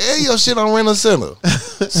 Shit, and your shit on Rental Center.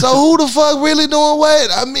 So who the fuck really doing what?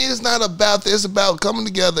 I mean, it's not about this. It's about coming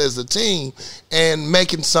together as a team and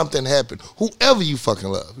making something happen. Whoever you fucking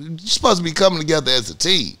love. You're supposed to be coming together as a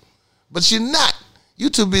team. But you're not. You're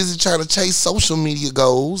too busy trying to chase social media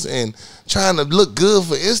goals and trying to look good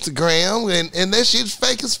for Instagram, and that shit's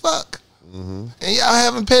fake as fuck. And y'all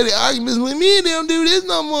having petty arguments with me and them do this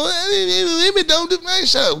no more. Women don't do, man,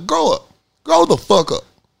 shut up. Grow up. Grow the fuck up.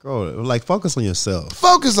 Bro, like, focus on yourself.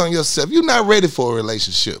 Focus on yourself. You're not ready for a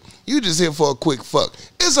relationship. You just here for a quick fuck.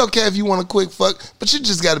 It's okay if you want a quick fuck, but you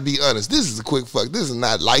just got to be honest. This is a quick fuck. This is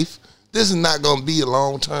not life. This is not going to be a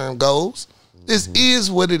long-term goals. This is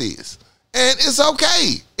what it is. And it's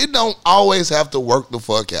okay. It don't always have to work the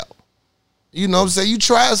fuck out. You know what I'm saying? You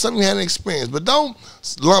try something, you had an experience, but don't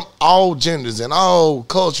lump all genders and all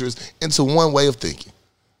cultures into one way of thinking.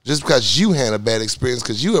 Just because you had a bad experience,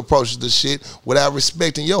 because you approached the shit without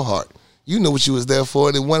respecting your heart. You knew what you was there for,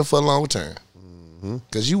 and it wasn't for long term.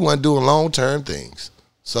 Because you weren't doing long term things.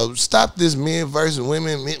 So stop this men versus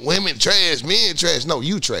women, women trash, men trash. No,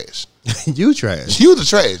 you trash. You trash. You the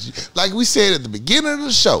trash. Like we said at the beginning of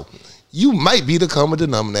the show, you might be the common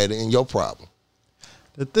denominator in your problem.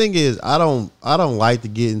 The thing is, I don't like to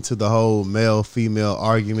get into the whole male female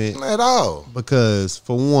argument At all. because,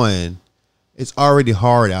 for one, it's already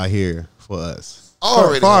hard out here for us.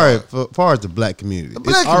 Already far as the black community,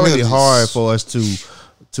 black it's already community's- hard for us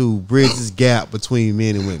to bridge this gap between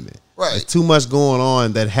men and women. Right. There's too much going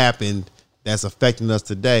on that happened that's affecting us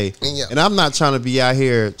today. Yeah. And I'm not trying to be out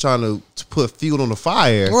here trying to put fuel on the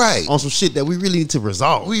fire Right. on some shit that we really need to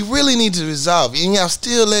resolve. We really need to resolve, and y'all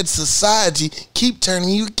still let society keep turning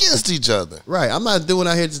you against each other. Right. I'm not doing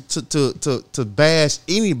out here to bash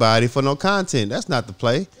anybody for no content. That's not the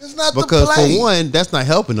play. It's not the because play. for one, that's not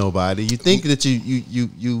helping nobody. You think that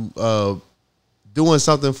you doing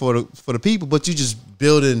something for the people, but you just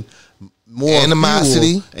building more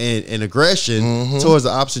Animosity. fuel and aggression towards the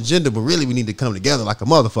opposite gender. But really, we need to come together like a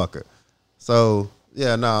motherfucker. So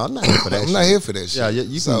yeah, no, I'm not here for that. I'm not here for that shit.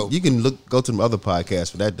 Yeah, you can go to the other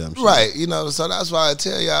podcasts for that dumb shit. Right, so that's why I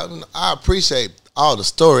tell y'all, I appreciate all the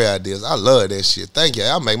story ideas. I love that shit. Thank you.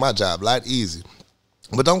 Y'all make my job a lot easier.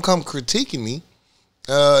 But don't come critiquing me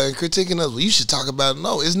and critiquing us. Well, you should talk about it.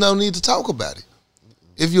 No, there's no need to talk about it.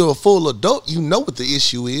 If you're a full adult, you know what the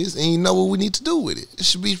issue is and you know what we need to do with it. It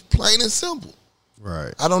should be plain and simple.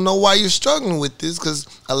 Right. I don't know why you're struggling with this because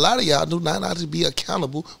a lot of y'all do not have to be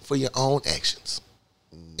accountable for your own actions.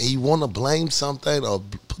 And you want to blame something or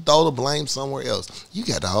throw the blame somewhere else. You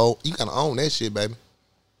got to own that shit, baby.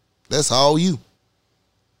 That's all you.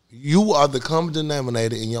 You are the common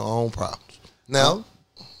denominator in your own problems. Now,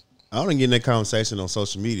 I don't get in that conversation on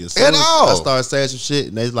social media. At all. I start saying some shit,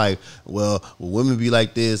 and they like, well, women be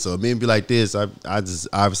like this or men be like this. I just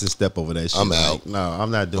obviously step over that shit. I'm Like, out. no,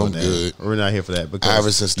 I'm not doing I'm that. good. We're not here for that because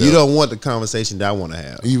Iverson step. you don't want the conversation that I want to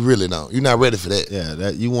have. you really don't. You're not ready for that. Yeah,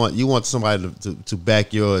 that you want somebody to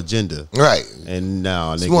back your agenda. Right. And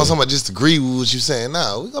now You want somebody just to agree with what you're saying.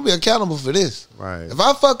 No, we're going to be accountable for this. Right. If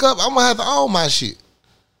I fuck up, I'm going to have to own my shit.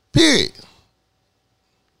 Period.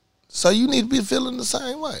 So you need to be feeling the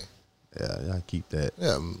same way. Yeah, I keep that.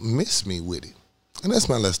 Yeah, miss me with it. And that's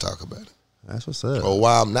my let's talk about it. That's what's up. Or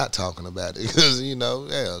why I'm not talking about it. Because,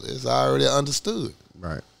 it's already understood.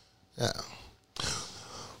 Right. Yeah.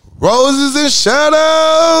 Roses and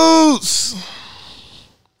shout-outs.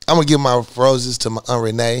 I'm going to give my roses to my Aunt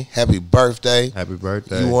Renee. Happy birthday. Happy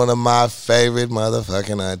birthday. You one of my favorite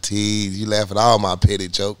motherfucking aunties. You laugh at all my petty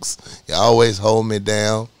jokes. You always hold me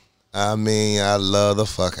down. I mean, I love the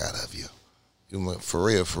fuck out of you. For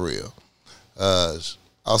real, for real.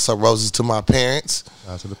 Also, roses to my parents.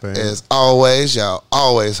 Shout out to the parents. As always, y'all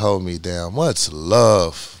always hold me down. Much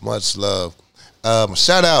love. Much love.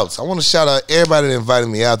 Shout outs. I want to shout out everybody that invited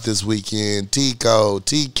me out this weekend. Tico,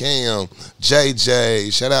 T-Cam,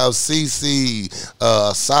 JJ, shout out CC,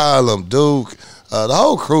 Asylum, Duke, the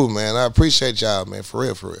whole crew, man. I appreciate y'all, man. For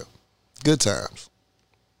real, for real. Good times.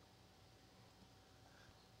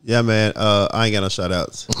 Yeah, man. I ain't got no shout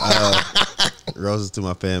outs. Roses to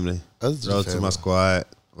my family. Roses Roses to to family. my squad.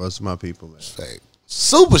 Roses to my people, man. Fact.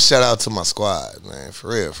 Super shout out to my squad, man. For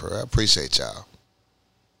real, for real. I appreciate y'all.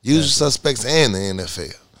 Usual suspects and the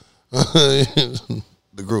NFL.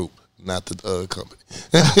 The group, not the company.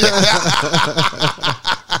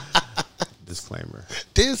 Disclaimer.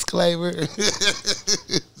 Disclaimer.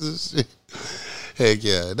 Heck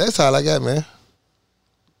yeah. That's all I got, man.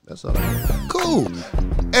 That's all I got. Cool.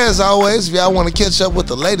 As always, if y'all want to catch up with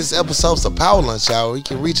the latest episodes of Power Lunch Hour, you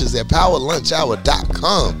can reach us at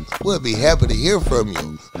powerlunchhour.com. We'll be happy to hear from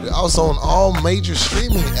you. We're also on all major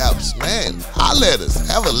streaming apps. Man, holla at us.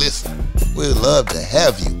 Have a listen. We'd love to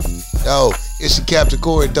have you. Yo, it's your Captain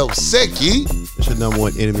Corey Dosecki. It's your number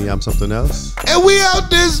one enemy. I'm something else. And we out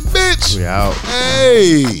this bitch. We out.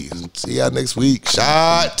 Hey, see y'all next week.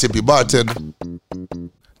 Shot, tip your bartender.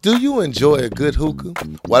 Do you enjoy a good hookah?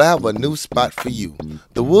 Well, I have a new spot for you.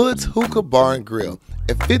 The Woods Hookah Bar and Grill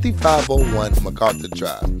at 5501 MacArthur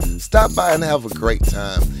Drive. Stop by and have a great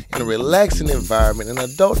time in a relaxing environment and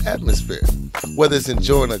adult atmosphere. Whether it's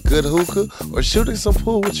enjoying a good hookah or shooting some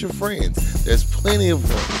pool with your friends, there's plenty of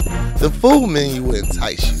room. The food menu will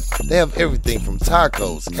entice you. They have everything from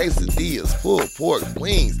tacos, quesadillas, pulled pork,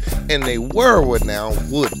 wings, and a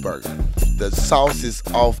world-renowned wood burger. The sauce is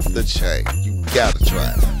off the chain. You gotta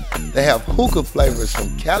try it. They have hookah flavors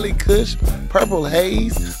from Cali Kush, Purple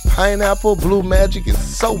Haze, Pineapple, Blue Magic, and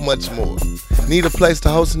so much more. Need a place to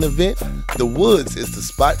host an event? The Woods is the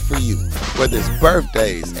spot for you. Whether it's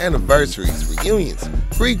birthdays, anniversaries, reunions,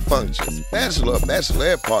 Greek functions,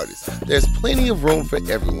 bachelorette parties, there's plenty of room for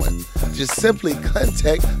everyone. Just simply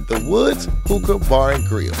contact The Woods Hookah Bar and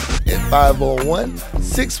Grill at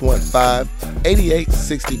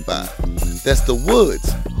 501-615-8865. That's The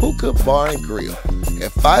Woods Hookah Bar and Grill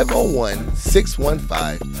at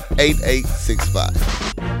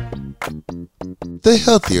 501-615-8865. The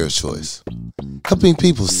Healthier Choice. Helping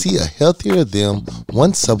people see a healthier them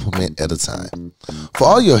one supplement at a time. For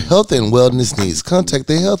all your health and wellness needs, contact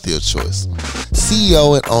The Healthier Choice.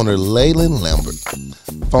 CEO and owner Leyland Lambert.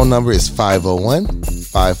 Phone number is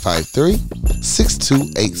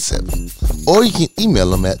 501-553-6287. Or you can email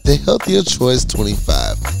them at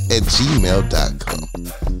thehealthierchoice25@gmail.com.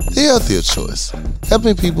 The Healthier Choice.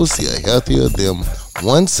 Helping people see a healthier them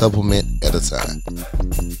one supplement at a time.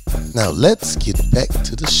 Now let's get back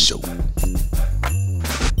to the show.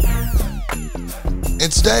 In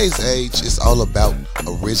today's age, it's all about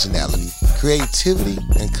originality, creativity,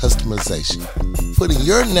 and customization. Putting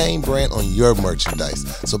your name brand on your merchandise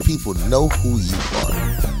so people know who you are.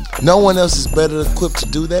 No one else is better equipped to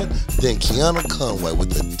do that than Kiana Conway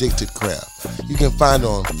with Addicted Craft. You can find her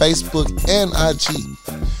on Facebook and IG.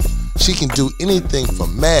 She can do anything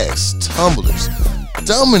from masks, tumblers,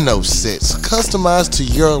 domino sets, customized to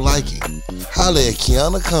your liking. Holla at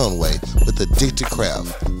Kiana Conway with Addicted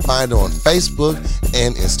Craft. Find her on Facebook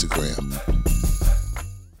and Instagram.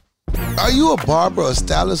 Are you a barber or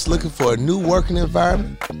stylist looking for a new working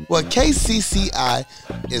environment? Well, KCCI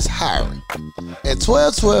is hiring. At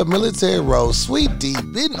 1212 Military Road, Suite D,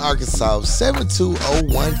 Benton, Arkansas,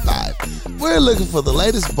 72015. We're looking for the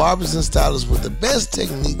latest barbers and stylists with the best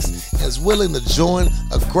techniques and is willing to join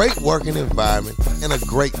a great working environment and a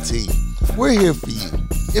great team. We're here for you.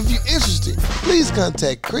 If you're interested, please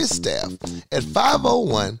contact Chris Staff at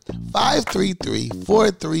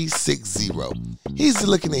 501-533-4360. He's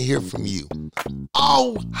looking to hear from you.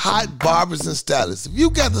 All hot barbers and stylists, if you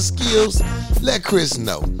got the skills, let Chris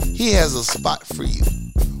know. He has a spot for you.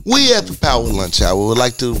 We at the Power Lunch Hour would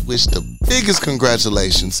like to wish the biggest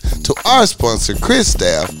congratulations to our sponsor, Chris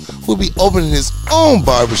Staff, who will be opening his own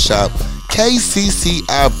barbershop,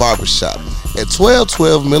 KCCI Barbershop, at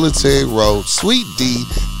 1212 Military Road, Suite D,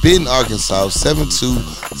 Benton, Arkansas,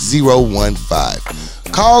 72015.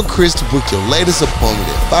 Call Chris to book your latest appointment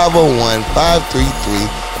at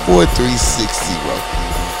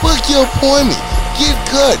 501-533-4360. Book your appointment. Get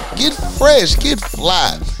cut, get fresh, get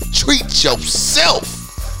fly. Treat yourself,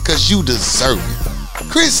 because you deserve it.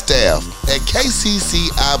 Chris Staff at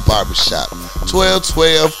KCCI Barbershop,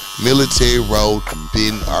 1212 Military Road,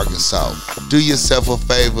 Benton, Arkansas. Do yourself a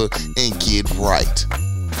favor and get right.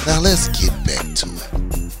 Now let's get back to it.